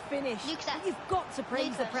 a good finish. Lucas, But you've got to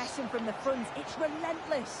praise the Lucas. pressing from the front. It's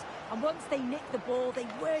relentless. And once they nicked the ball, they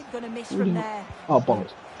weren't going to miss from there. Oh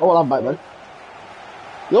bollocks! Oh, well, I'm back though.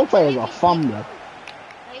 Your players are fun, bro. I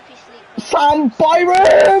hope you sleep. Sam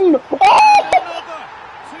Byram! Oh! Another.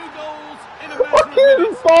 2 goals in a matter of Fucking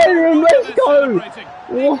minutes. Byram, let's They're go! celebrating.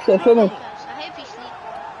 What a finish! Lucas, I hope you sleep.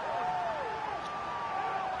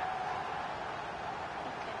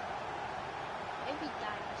 Okay. I hope you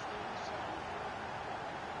die in this game, so.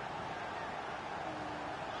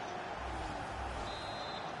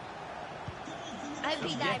 I hope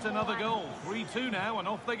you die Yet another more. goal. 3-2 now, and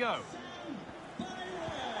off they go.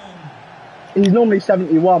 He's normally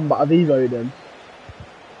 71, but I've evoed him.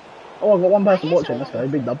 Oh, I've got one person watching. Let's go,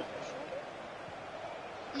 big dub.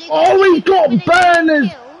 Lucas, Oh, do he you got think we're gonna get burners!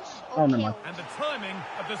 kills or Oh, never mind. kills? And the timing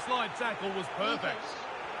of the slide tackle was perfect. Lucas,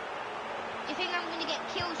 do you think I'm going to get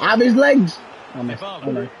kills? Have his legs! Oh, missed. Oh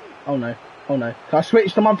no. Oh no. Oh no. Can I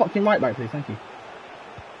switch to my fucking right back, please? Thank you.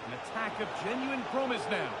 An attack of genuine promise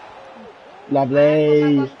now. I've got my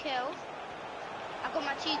Lovely. 1 kill. I've got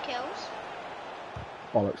my 2 kills.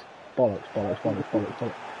 Bollocks. Bollocks, bollocks, bollocks, bollocks,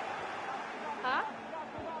 bollocks. Huh?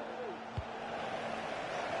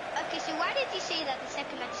 Okay, so why did you say that the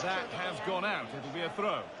second I just That killed has it? gone out. It'll be a throw.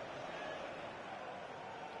 Okay.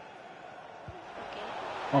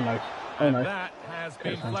 Oh no. And no. that has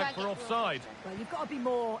been flagged for offside. Well, you've got to be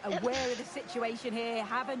more aware of the situation here.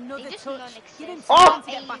 Have another just touch. non-exist. Give him Oh! time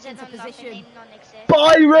to get back into position.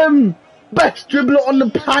 Byram! Best dribbler on the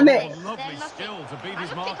planet! Oh, lovely skill to beat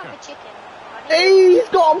his marker. He's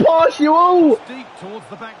got to pass you all! Deep towards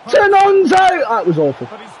the back post. Tenonzo! That was awful.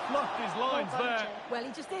 But he's fluffed his lines there. Well,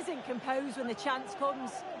 he just isn't composed when the chance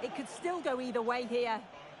comes. It could still go either way here.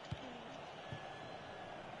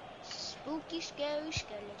 Spooky, scary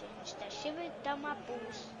skeletons that shivered down my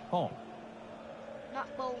balls. Oh.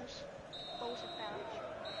 Not balls. Balls of power.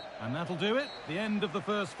 And that'll do it. The end of the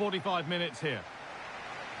first 45 minutes here.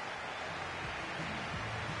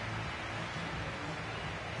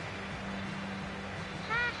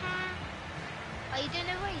 Are you doing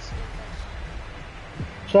a race,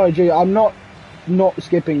 Lucas? Sorry, G, I'm not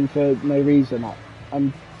skipping for no reason.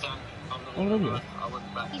 I'm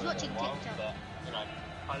He's watching TikTok.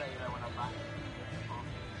 I'll let you know when I'm back.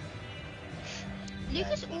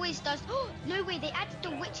 Lucas always does. Oh, no way, they added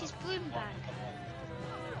the witch's broom back.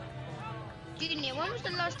 Junior, when was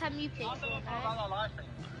the last time you played Fortnite?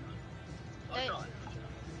 Okay.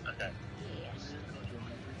 Yes.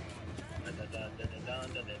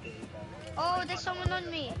 Oh, there's someone on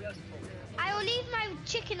me. I will leave my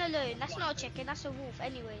chicken alone. That's not a chicken, that's a wolf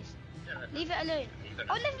anyways. Leave it alone.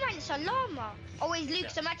 Oh, never mind, it's a llama. Oh, wait,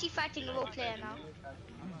 Lucas, I'm actually fighting a role player now.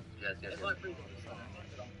 Yes.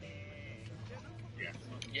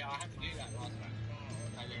 Yeah, I had to do that last round.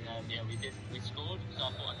 And then, yeah, we scored, so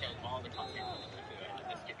I thought, okay, while the cutscene,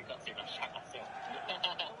 let's skip the cutscene, I'll shut myself.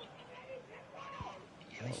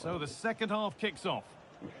 And so the second half kicks off.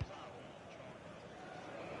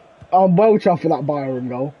 I'm well chuffed for that Byram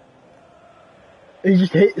goal. He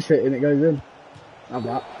just hits it and it goes in. Have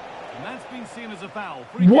that. And that's been seen as a foul.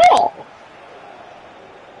 What?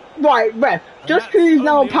 Right, ref. Just because he's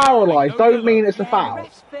now paralysed, don't mean it's a The foul.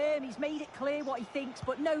 ref's firm. He's made it clear what he thinks,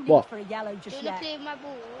 but no need What? for a yellow Do just you want yet. to play with my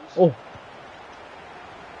balls? Oh.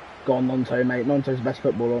 Go on, Nonto, mate. Nonto's the best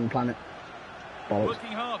footballer on the planet. Bollocks.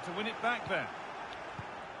 Working hard to win it back there.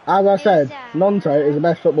 As I said, Zach. Nonto is the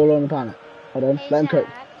best footballer on the planet. Hold on, Hey, let him cook.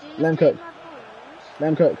 Zach, do you Let him wanna play cook. with my balls? Let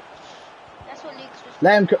him cook. That's what Lucas was.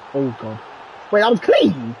 Let him cook. Oh, God. Wait, that was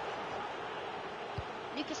clean!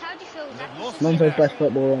 Lucas, how do you feel? Zach? lost Just Nonto's say best that.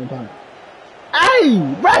 footballer on the planet.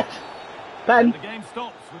 Hey! Ref! Ben! The game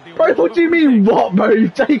stops with the Bro, what do you mean, kick. what, bro?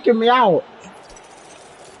 You've taken me out.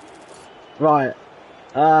 Right.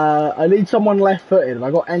 I need someone left-footed. Have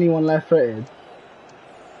I got anyone left-footed?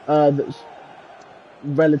 That's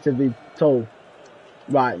relatively tall.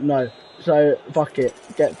 Right, no. So, fuck it.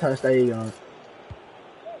 Get Ter Stegen on it.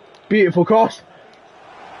 Beautiful cross.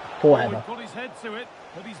 Poor Oh, header. he's got his head to it,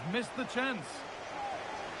 but he's missed the chance.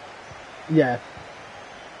 Yeah.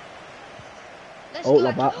 Let's Oh, go.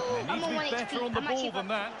 love that. I'm They need to on be 1 HP. better on the I'm actually ball than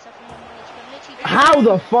about to that. put myself on 1 HP. I'm literally How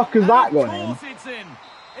the fuck has that And gone of in? course it's in.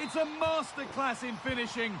 It's a masterclass in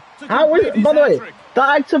finishing. To How was complete it? his By the way, hat-trick. that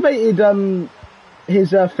activated his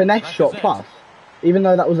finesse That's shot it. plus, even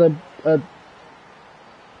though that was a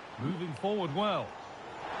Moving forward well.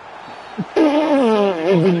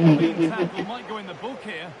 Clean tackle might go in the book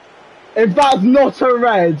here. if that's not a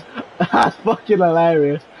red, that's fucking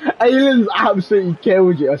hilarious. Alien's absolutely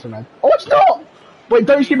killed you. That's a red. Oh, it's not! Wait,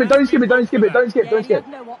 don't skip it, don't skip it, don't skip it, don't skip, Yeah, don't he skip.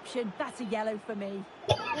 had no option. That's a yellow for me.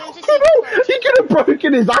 He could have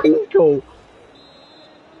broken his ankle.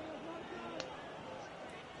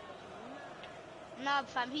 Nah,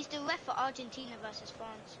 fam, he's the ref for Argentina versus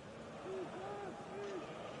France.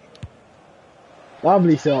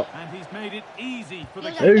 Lovely shot. And he's made it easy for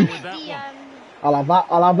the He was keeper Oof. with that the, one. I'll have that,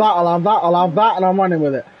 I'll have that, I'll have that, I'll have that, and I'm running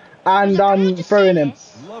with it. And Can I I'm just throwing say him.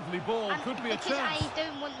 this? Lovely ball, could be a Because I chance.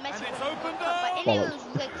 don't want Messi And to it's win the opened World Cup, but up. anyway, it was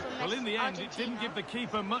rigged for Messi. Well, in the end, it Argentina. didn't give the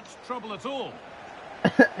keeper much trouble at all. Oh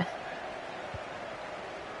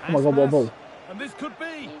my God, what a ball. And this could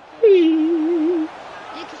be.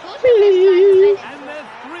 Lucas, what's the best live event in And they're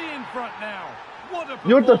Fortnite? 3 in front now. What a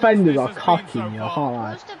Your performance defenders this are has been cocking so you, I far. can't What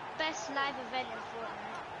lie. was the best live event in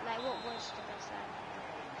Fortnite? Like, what was the best live event?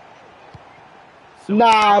 So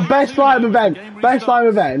Nah, it's best 2-0 live as the event. game Best live restarts.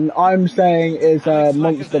 event, I'm saying, is Alex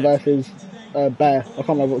Monster Lacazette. versus Bear. I can't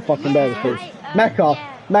remember what fucking Bear is called. Yeah, Mecha.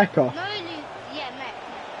 yeah. Mecha. No, Luke. Yeah, Mech.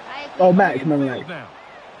 I agree. Oh, Mech, In remember field Mech. now.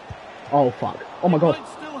 Oh, fuck. Oh my It God. might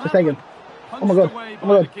still Just take him. happen. Oh my God. Punched away Oh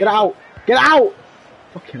my by God. the Get out. Get out.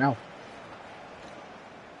 Fucking hell.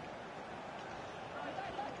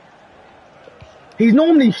 He's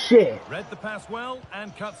normally shit. keeper. Read the pass well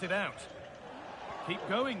and cuts it out. Keep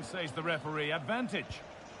going, says the referee. Advantage.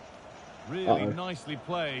 Really nicely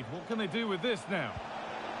played. What can they do with this now?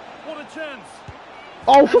 What a chance.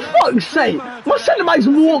 Oh, for fuck's sake. My centre back's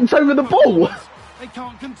walked over the ball. They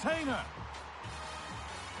can't contain her.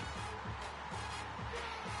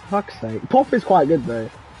 Fuck's sake. Pop is quite good though.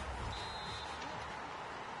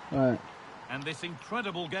 Right. And this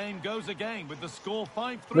incredible game goes again with the score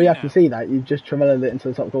 5-3 We have now. to see that. You've just tremelled it into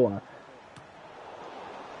the top corner.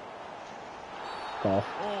 Off.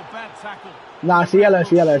 Oh, bad tackle. Nah, it's yellow,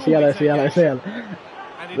 it's yellow, it's yellow, it's yellow, it's yellow.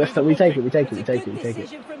 And it Let's is a we take it, booking. we take it, we It's a take it, good we take it.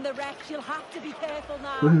 decision from the ref. She'll have to be careful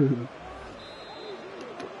now.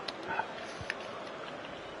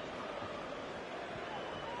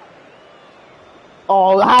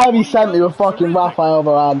 Oh, how have he sent me with fucking Raphael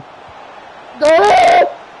Varane?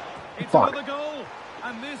 It's Fuck. another goal.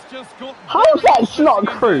 And this just got How is that not interesting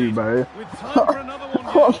crew, indeed. bro? With time for another one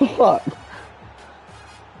What the here. fuck?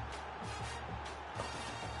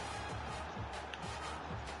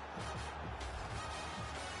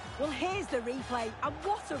 Well, here's the replay, and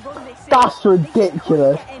what a run this is. That's They ridiculous.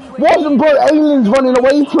 couldn't get anywhere Wasn't near bro it. aliens running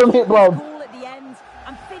away from it, bro? Goal at the end,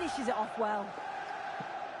 and finishes it off well.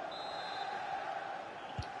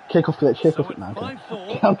 Kick off it, kick So off it at now.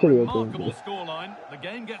 5-4, How can you remarkable scoreline. The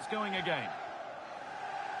game gets going again.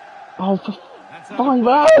 Oh, for That's how fine, the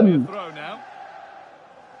play will be a man. throw now.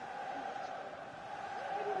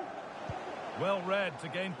 Well read to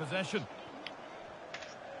gain possession.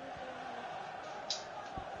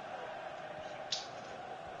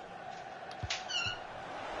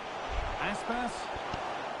 Aspas.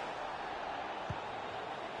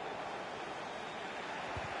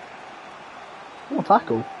 What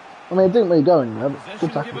tackle? I mean, it didn't really go anywhere, but good Possession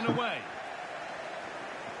tackle. given away.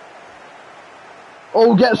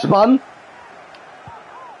 Oh, get spun.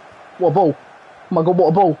 What a ball. Oh my god, what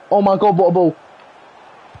a ball. Oh my god, what a ball.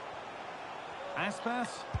 Aspas.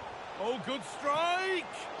 Oh, good strike.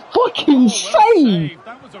 Fucking Oh, well save. saved.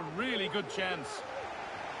 That was a really good chance.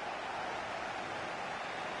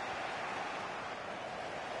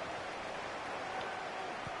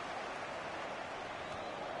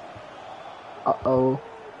 Uh-oh.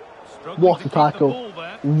 Struggling What to a keep the tackle. ball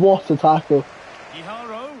there. What a tackle.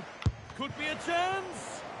 Iharo. Could be a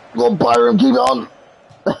chance. Go on, Byron, keep it on.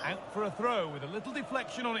 Out for a throw with a little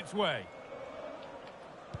deflection on its way.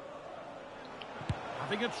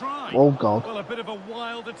 Having a try. Oh, God. Well, a bit of a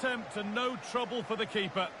wild attempt and no trouble for the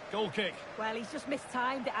keeper. Goal kick. Well, he's just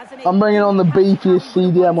mistimed it, hasn't he? I'm bringing on the beefiest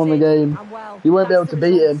CDM on the game. And well, You won't be able that's to the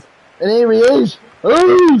beat result. him. And here he is.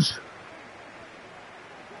 Oosh!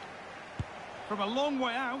 From a long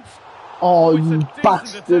way out. Oh, It's a you decent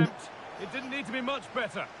bastard. attempt. It didn't need to be much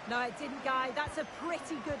better. No, it didn't, Guy. That's a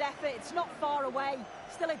pretty good effort. It's not far away.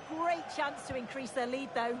 Still a great chance to increase their lead,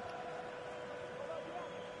 though.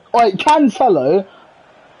 Oi, Cancelo,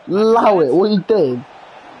 allow it, what you did.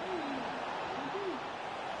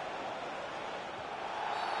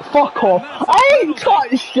 Fuck off. I ain't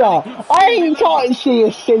touched ya. I ain't touched you,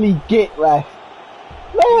 you silly git ref.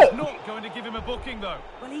 Look. Not going to give him a booking, though.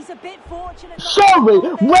 Well, he's a bit fortunate. not Sorry, to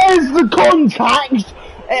get there. where's the contact?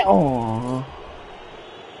 Oh.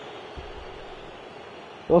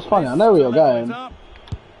 It was funny, I know where you're going. And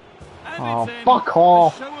Oh, it's in. fuck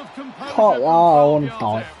off. A show of composure Fuck, from oh, 12 I'm yards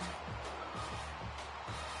sorry. out.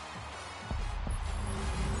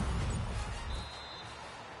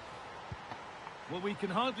 Well, we can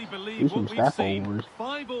hardly believe These what some we've step seen. overs.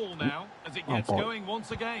 5-5 now as it Oh, gets boy. going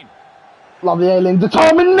once again. Love the alien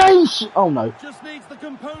determination. Oh no. Just needs the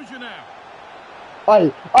composure now. Hey,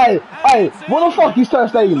 what the fuck is Ter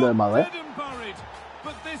Stegen doing, by the way? Dead and buried.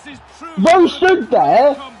 But this is truly Bro one of stood the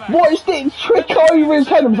there, comebacks. watched it trick over his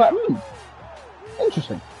head and was like,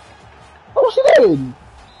 interesting. What's he doing?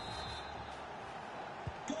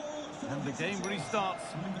 And the game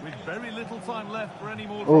restarts with very little time left for any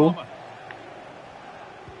more Oh. drama.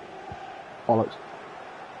 Bollocks.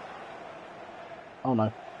 Oh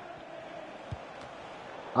no.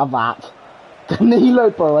 Have that. Danilo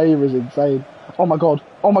Pereira is insane. Oh my god,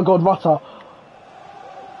 Rutter.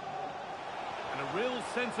 And a real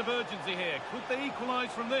sense of urgency here. Could they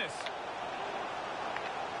equalise from this?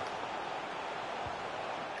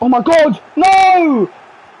 Oh my god, no!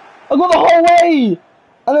 I got the whole way!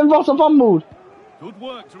 And then Rutter fumbled. Good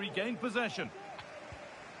work to regain possession.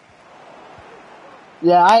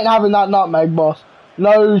 Yeah, I ain't having that nutmeg, boss.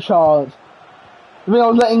 No chance. I mean, I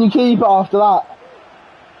was letting you keep it after that.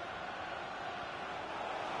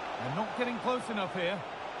 They're not getting close enough here.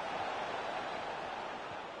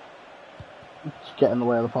 Just get in the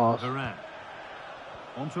way of the pass. Varane.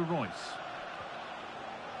 On to Royce.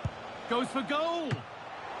 Goes for goal.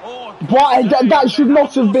 Oh, Why? good That save. should They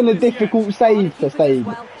not haven't have been a lost this yet. difficult save to Keepers as save.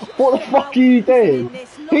 well. Just What the get him fuck out. are you He's filling doing?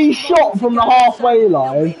 this. Not He long shot to from the go, halfway so they'll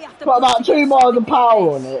line, really have to put push about to 2 get miles of something from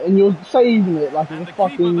power on this. it, and you're saving it like And it's the a keeper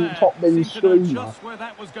fucking there top bin seemed to know screamer. just where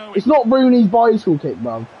that was going. It's not Rooney's bicycle kick,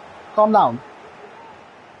 bruv. Calm down.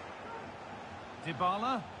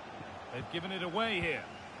 Dybala. They've given it away here.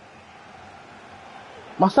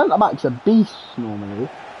 My centre-back's a beast normally.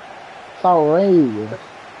 It's outrageous.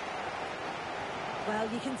 Well,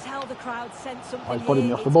 you can tell the crowd sent something Oh, he's putting me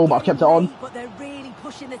here. off the It's ball, but I've getting kept it on. late, but they're really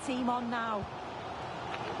pushing the team on now.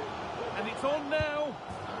 And it's on now.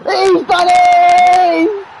 He's done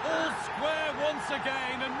it! All square once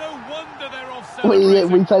again, and no wonder they're off We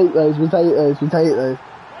celebrating. take those, we take those, we take those.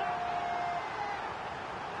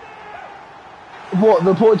 What,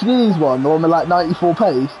 the Portuguese one? The one with like 94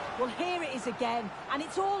 pace? Well, here it is again, and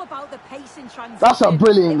it's all about the pace in transition. That's a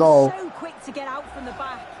brilliant They were goal. so quick to get out from the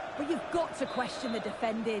back, but you've got to question the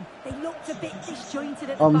defending. They looked a bit disjointed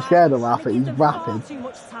at the I'm back. scared of and Rafa, they he's give them far rapid. too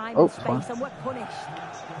much time Oh, and space, fine. and we're punished.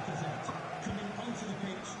 Coming onto the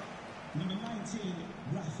pitch, number 19,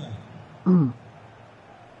 Rafa.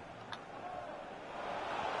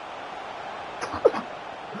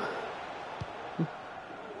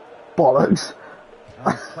 Bollocks.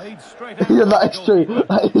 Played straight out. Yeah, by that the is true. goalkeeper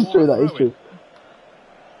That is for true, a that is throw-in. true.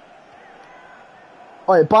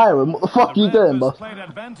 Oi, Byron, what the fuck are The you doing, ref boss? has played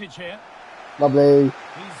advantage here. Lovely. He's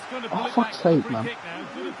going to pull Oh, it back fuck's to the sake, free man. kick now.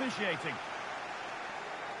 Good officiating.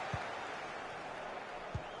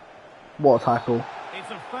 What a tackle.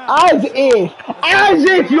 It's a foul. As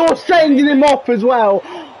if you're sending him off as well.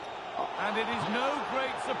 And it is no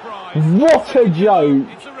great surprise. What a Second yellow, joke.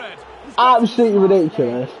 it's a red. He's got to be Absolutely smart today.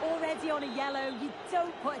 ridiculous. Already on a yellow, you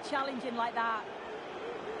don't put a challenge in like that.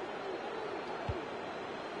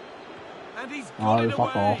 And he's got it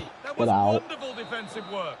fuck away. off. That Get was out. wonderful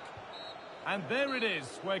defensive work. And there it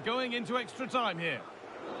is. We're going into extra time here.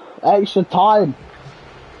 Extra time.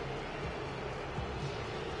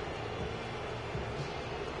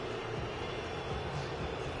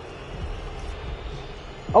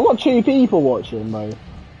 I've got 2 people watching, bro.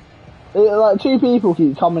 Like 2 people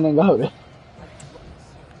keep coming and going.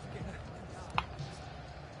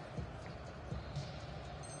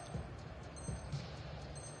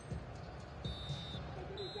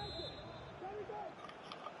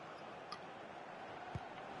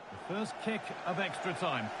 First kick of extra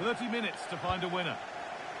time. 30 minutes to find a winner.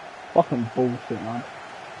 Fucking bullshit, man.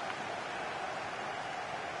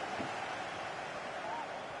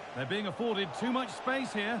 They're being afforded too much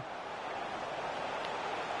space here.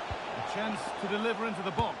 A chance to deliver into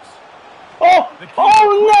the box. Oh! The keeper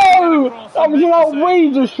Oh no! across That and was an make the save.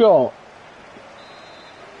 outrageous shot.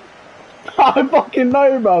 I fucking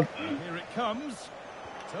know, bruv. Here it comes.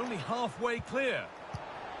 It's only halfway clear.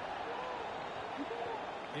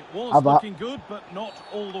 It was Have that. looking good, but not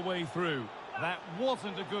all the way through. That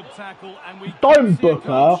wasn't a good tackle, and we Don't see a book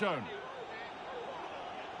card her. shown.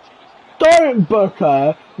 Don't book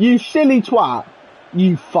her, you silly twat.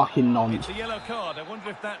 You fucking nonce. It's a yellow card. I wonder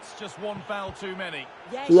if that's just one foul too many.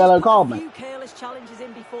 Yeah, The yellow she's put card, a mate. few careless challenges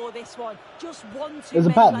in before this one. Just one too There's a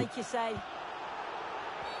many, pen. like you say.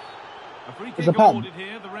 A free There's a kick pen. awarded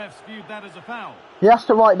here. The refs viewed that as a foul. He has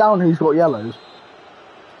to write down who's got yellows.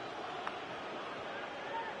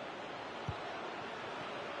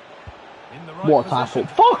 In the right What a position.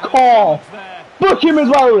 tackle. Fuck And the challenge off. there. Book him as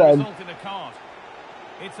well then. Result in a card.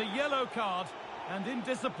 It's a yellow card, and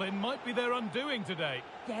indiscipline might be their undoing today.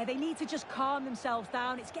 Yeah, they need to just calm themselves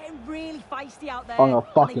down. It's getting really feisty out there. I'm gonna and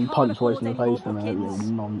they fucking can't punch afford Royce in the any more face in a minute, you bookings.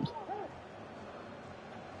 nonce.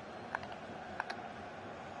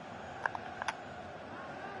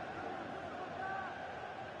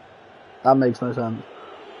 That makes no sense.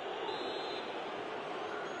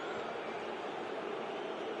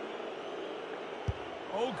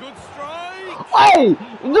 Oh, good strike! Hey!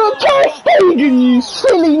 The Ter Stegen, you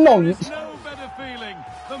silly There is nonce! no better feeling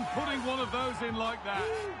than putting one of those in like that.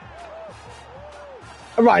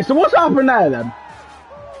 Right, so what's happened there then?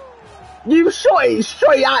 You shot it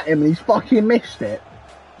straight at him and he's fucking missed it.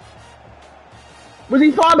 Was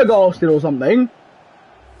he flabbergasted or something?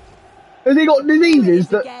 Has he got diseases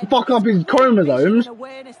that fuck up his chromosomes?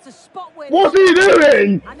 What's he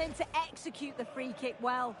doing? And then to execute the free kick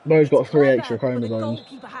well. Bro's got It's 3 clever, extra but the chromosomes.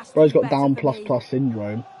 goalkeeper has to Bro's do got better down for me. plus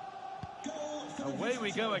syndrome. Away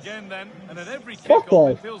we go again then, and at every Fuck kickoff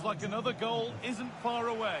off. it feels like another goal isn't far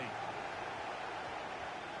away.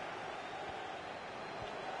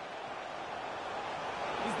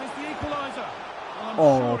 Is this the equaliser? Well, I'm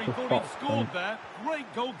Oh, sure he for thought fuck's he'd scored sake. there.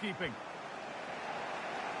 Great goalkeeping.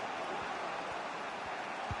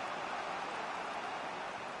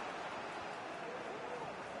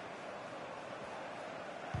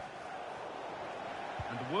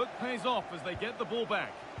 And the work pays off as they get the ball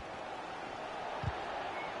back.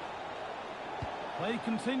 Play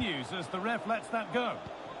continues as the ref lets that go.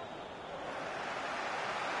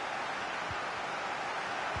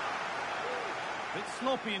 Bit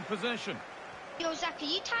sloppy in possession. Yo, Zach, are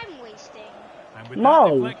you time wasting? And with No.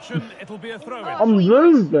 that deflection, it'll be a throw-in. I'm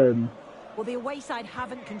moving. Well, the away side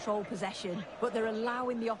haven't controlled possession, but they're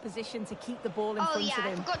allowing the opposition to keep the ball in front of I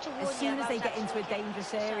them. forgot to warn As you soon as about they get that into a free kick.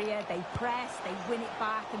 dangerous area, they press, they win it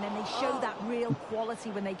back, and then they show that real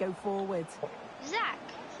quality when they go forward. Zach,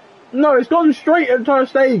 No, it's gone straight at Ter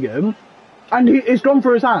Stegen, and it's gone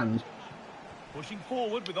through his hands. Pushing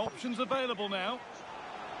forward with options available now.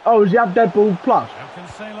 Oh, does he have Deadpool Plus? Now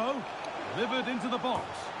Cancelo, delivered into the box.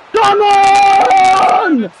 Come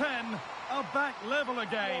on! 10, a back level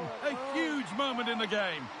again. A huge moment in the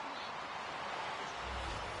game.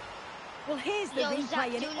 Well, here's the Yo, replay, Zach,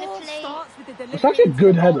 and it do you all wanna play- starts with the delivery. It's actually a into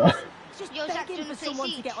good the header. box. It's just Yo, Zach, do begging you for wanna play someone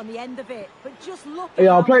to Siege? get on the end of it. But just look at Yeah,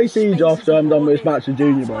 I'll how play much Siege space after is I'm done with this afforded. match of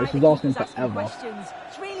Junior That's Boys. why This the is asking keeper's asking forever. questions.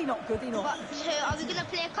 It's really not good enough. but so are we gonna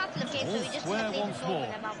play a couple of games, or are we All just square gonna play once the more.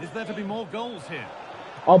 normal amount? Is there to be more goals here?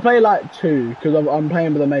 I'll play like 2, because I'm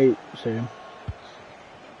playing with a mate soon.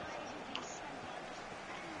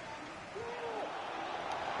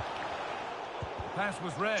 Pass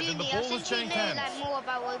was read and the Julie, ball I was think you changed know hands. like more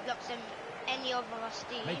about Roblox than any of us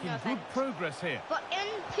do. Making you know, good like, progress here. but in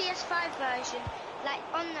PS5 version, like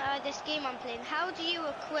on this game I'm playing, how do you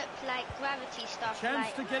equip like gravity stuff?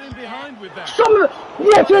 Chance like, to get in behind with that.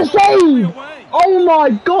 What a save! Oh my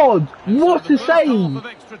god! What So a the first half save! of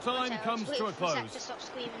extra time comes to a close. Zach to stop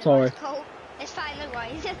screaming Sorry. about his goal. It's fine, no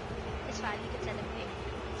worries. It's fine, you can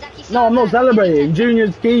celebrate. Zach, you see No, I'm not that? celebrating.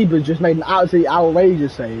 Junior's keeper just made an absolutely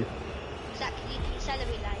outrageous save. Zach, you can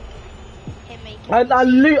celebrate like him making.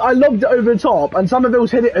 I lobbed it over the top, and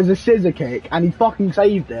Summerville's hit it as a scissor kick, and he fucking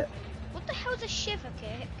saved it. What the hell's a shiver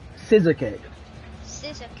kick? Scissor kick.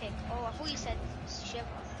 Scissor kick. Oh, I thought you said shiver.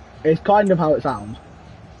 It's kind of how it sounds.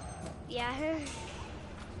 Yeah.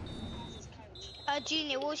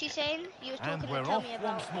 Junior, what was you saying? You were And talking we're to tell off me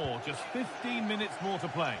about. once more. Just 15 minutes more to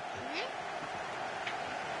play.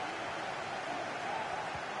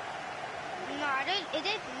 No, it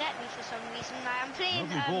didn't let me for some reason. Like, I'm playing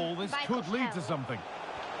Lovely ball. This Bike could of lead to Hell, something.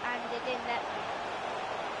 and it didn't let me.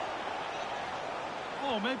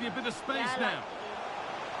 Oh, maybe a bit of space Yeah, now.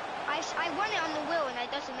 I won it on the wheel, and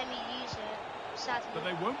it doesn't let me use it. Sadly. But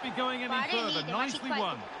they won't be going any But I don't further. need them. I actually Nicely quite-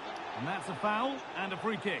 won. And that's a foul and a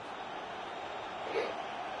free kick.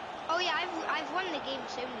 Oh yeah, I've won the game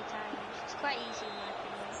so many times. It's quite easy in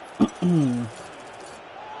my opinion.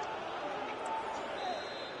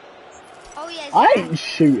 Oh yeah, Zach. I ain't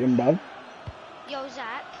shooting, bro. Yo,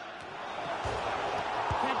 Zach.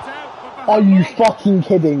 Kicked out, but Are you behind the ball. fucking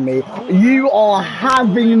kidding me? You are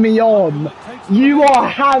having me on. You are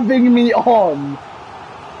having me on.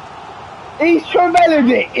 He's trevelled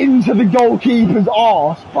it into the goalkeeper's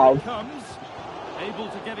arse, bro. Comes, able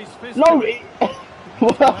to get his fist No, to it.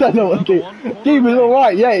 well, I don't know what to do. Keeper's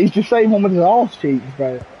alright, yeah, he's just saying one with his arse cheeks,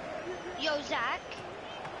 bro. Yo, Zach.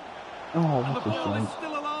 Oh, And the what a ball is shame.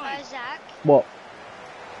 still alive. Zach. What?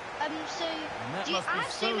 So that do you, must I be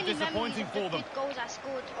have so so many memories disappointing of for the them. good goals I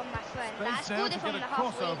scored on my friend. Like, I Space now scored to it from get the a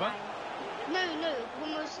halfway crossover. line. No,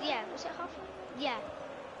 one was, yeah, was it halfway? Yeah.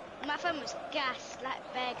 My friend was gassed,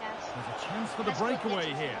 like bare gas. There's a chance for the I scored breakaway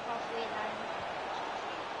literally here. from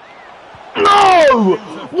the halfway line. No!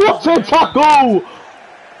 What a tackle!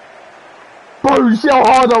 Bro, you see how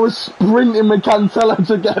hard I was sprinting with Cancelo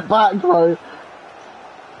to get back, bro?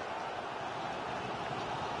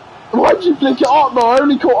 Why'd you flick it up, bro? I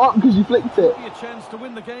only caught up because you flicked it. Be a chance to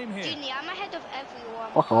win the game here. Junior, I'm ahead of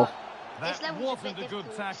everyone. Fuck off. This That level's wasn't bit a good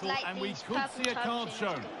difficult. tackle, It's like and we these could purple see a turf card things.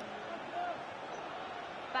 shown.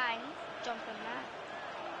 Bang, jump on that.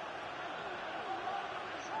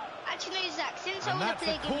 Actually, no, Zach, since I And want that's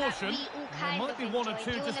to a play a game that caution. we all There kind might of be one or enjoy,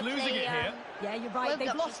 two do you just wanna losing play, it here. Yeah, you're right. They've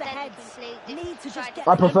Roblox lost their instead, we heads. can play Need to just try get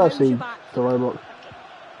I their prefer composure Siege back. to Roblox.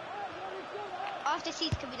 After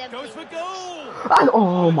Siege, can we then Goes play for Roblox? goal! And,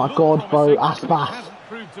 oh my Looked god, bro, promising, that's but bad. hasn't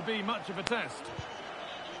proved to be much of a test.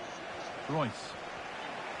 Royce.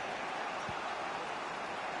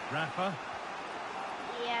 Rafa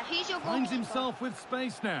Yeah, who's your goalkeeper? finds himself with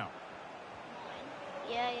space now.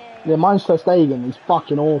 Yeah. Yeah, mine's Ter Stegen, he's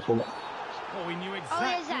fucking awful. Oh, he knew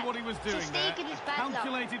exactly Zach. what he was doing Ter there. Stegen is A bad luck.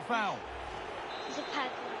 calculated foul. He's a pad.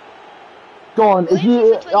 Go on, if Wait, you,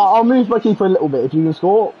 he's a 20. I'll move my key for a little bit. If you can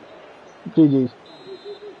score, GG's.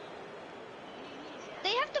 They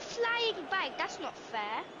have the flying bag. That's not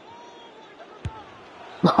fair.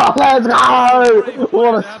 Let's go!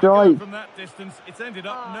 What a strike! From that distance, it's ended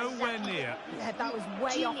up nowhere near. Yeah, that was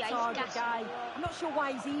way off target, guy. I'm not sure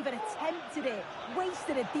why he's even attempted it.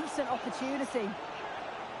 Wasted a decent opportunity.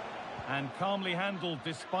 And calmly handled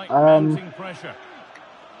despite mounting pressure.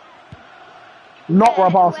 Not where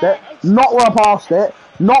I passed it. Not where I passed it.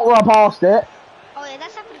 Not where I passed it. Oh yeah,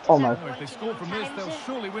 that's happened to Oh no. If they score from this, they'll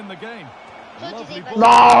surely win the game. Lovely ball.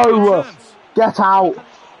 No! Get out!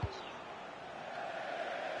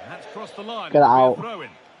 That's crossed the line. Get out. Throw in.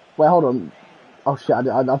 Wait, hold on. Oh shit, I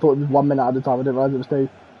thought it was 1 minute at a time. I didn't realise it was 2.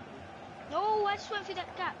 No, I just went through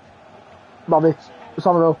that gap. Bobby,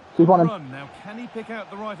 Summerville, keep on him. Now, can he pick out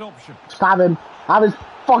the right option? Stab him. Have his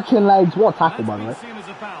fucking legs. What a tackle, by the way. Seen as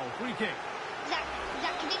a foul. Free kick. Zach,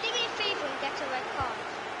 can you do me a favour and get a red card?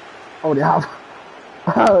 Already have.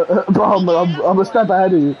 Bro, I'm a step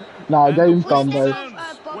ahead of you. Nah, game's done, bro.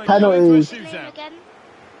 Penalties. Again?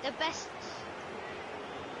 The best.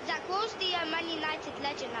 Zach, what was the Man United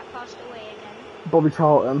legend that passed away again? Bobby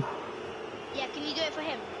Charlton. Yeah, can you do it for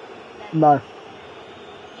him? Then? No.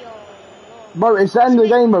 Yo. Bro, it's the end of the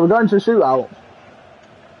game, bro. We're going to a shootout.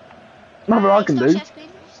 Nothing I can do.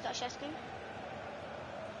 Start share screen.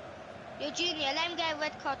 Yo, Junior, let him get a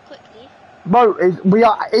red card quickly. Bro, we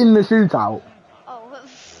are in the shootout. Oh.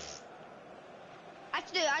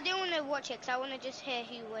 Actually, I don't want to watch it because I want to just hear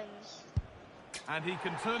who wins. And he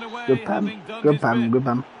can turn away. Good Pam. Good Pam. Good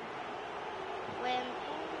Pam.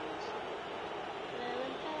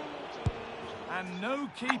 And no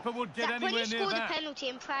keeper would get Zach, anywhere when he near scored that. a penalty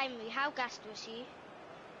in primary, how gassed was he?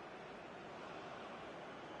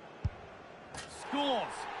 Scores.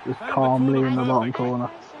 Just calmly in the bottom corner.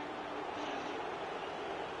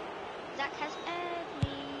 Zach has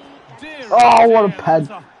Dear oh, what a dear, pen. that's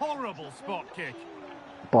a horrible spot kick.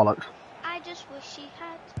 Bollocks. I just wish he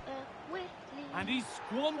had a Whitley. And he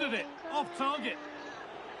squandered it. Off target.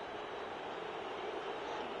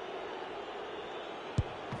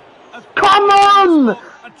 Come on!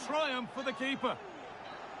 A triumph for the keeper.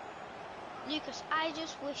 Lucas, I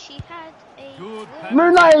just wish he had a Good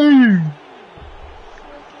Moonlight!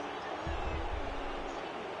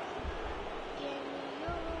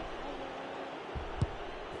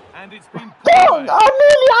 And it's been Fuck! I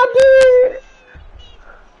nearly had it!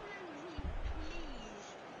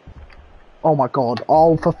 Oh my god.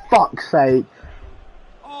 Oh, for fuck's sake.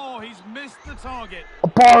 Oh, he's missed the target.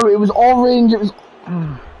 Bro, it was orange. It was...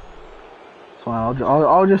 It's fine.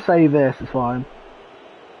 I'll just say this. It's fine.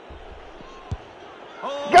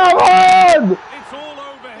 Oh, Come on! it's all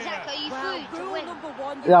over here. Zach, are you through to Rule win? number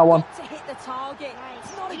 1, Yeah, I won. got to hit the target.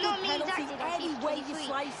 It's not a You good know what I mean? penalty Zach did any on way FIFA you 23.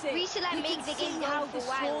 slice it. We used to, like, You make can the game see go how for a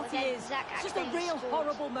while, distraught and he then is. Zach It's just a accidentally real scored.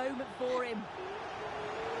 horrible moment for him.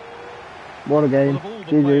 What a game. Well, of all the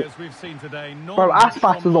GG. players we've seen today, none Bro, has Aspas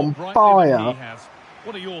shone is on more brightly than fire. he has.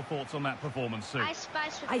 What are your thoughts on that performance, Sue? I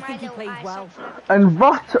spiced with I my think he little played ice well. up forever. And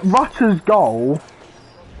Rutter's goal...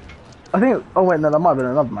 I think... Oh wait, no, that might have been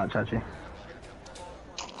another match, actually.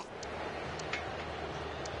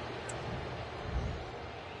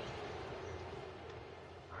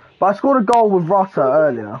 But I scored a goal with Rutter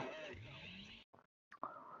earlier.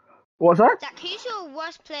 What's that? Zach, who's your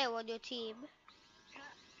worst player on your team?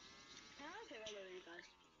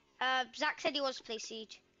 Zach said he wants to play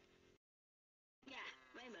Siege. Yeah,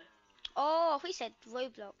 Rainbow. Oh, he said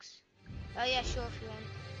Roblox. Oh yeah, sure if you want.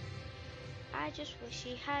 I just wish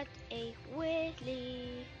he had a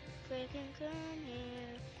Whitley. Freaking come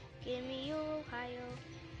here. Give me your Ohio.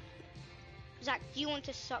 Zach, do you want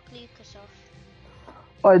to suck Lucas off?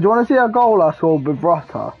 Wait, do you want to see a goal I scored with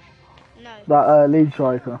Rutter? No. That lead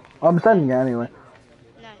striker. I'm sending it anyway.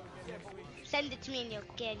 No. Send it to me and you're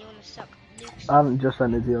gay and you want to suck Lucas I off. haven't just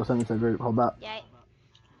sent it to you, I'll send it to the group. Hold that. Yeah.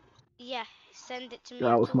 Yeah, send it to me Yeah,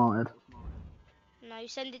 at that was all. smarted. No, you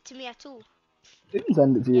send it to me at all. I didn't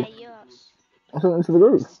send it to you. Yeah, yours. I sent it to the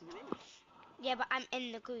group. Yeah, but I'm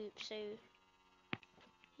in the group, so...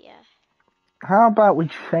 Yeah. How about we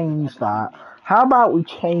change that? How about we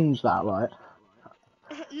change that, right?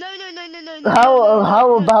 No.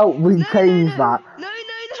 How about we change that? No.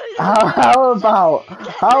 How about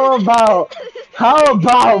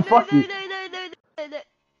fuck you? No.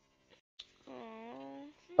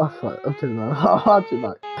 Oh sorry, I'm too low. I'm too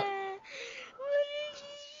low.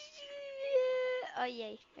 Oh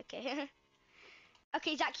yay, okay.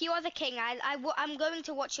 Okay, Zach, you are the king. I'm going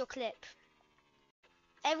to watch your clip.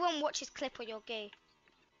 Everyone watches clip or you're gay.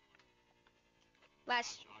 Right. I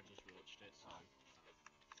just watched it, so.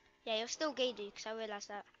 Yeah, you're still gay, dude, because I realised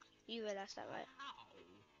that. You realised that, right? Ow!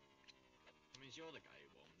 That means you're the gay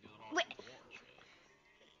one. You're the one Wait. to watch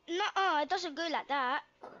it. No, it doesn't go like that.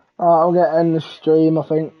 I'll get in the stream, I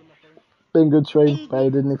think. Been good stream.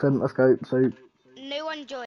 Paid anything. Let's go. So. No one joined.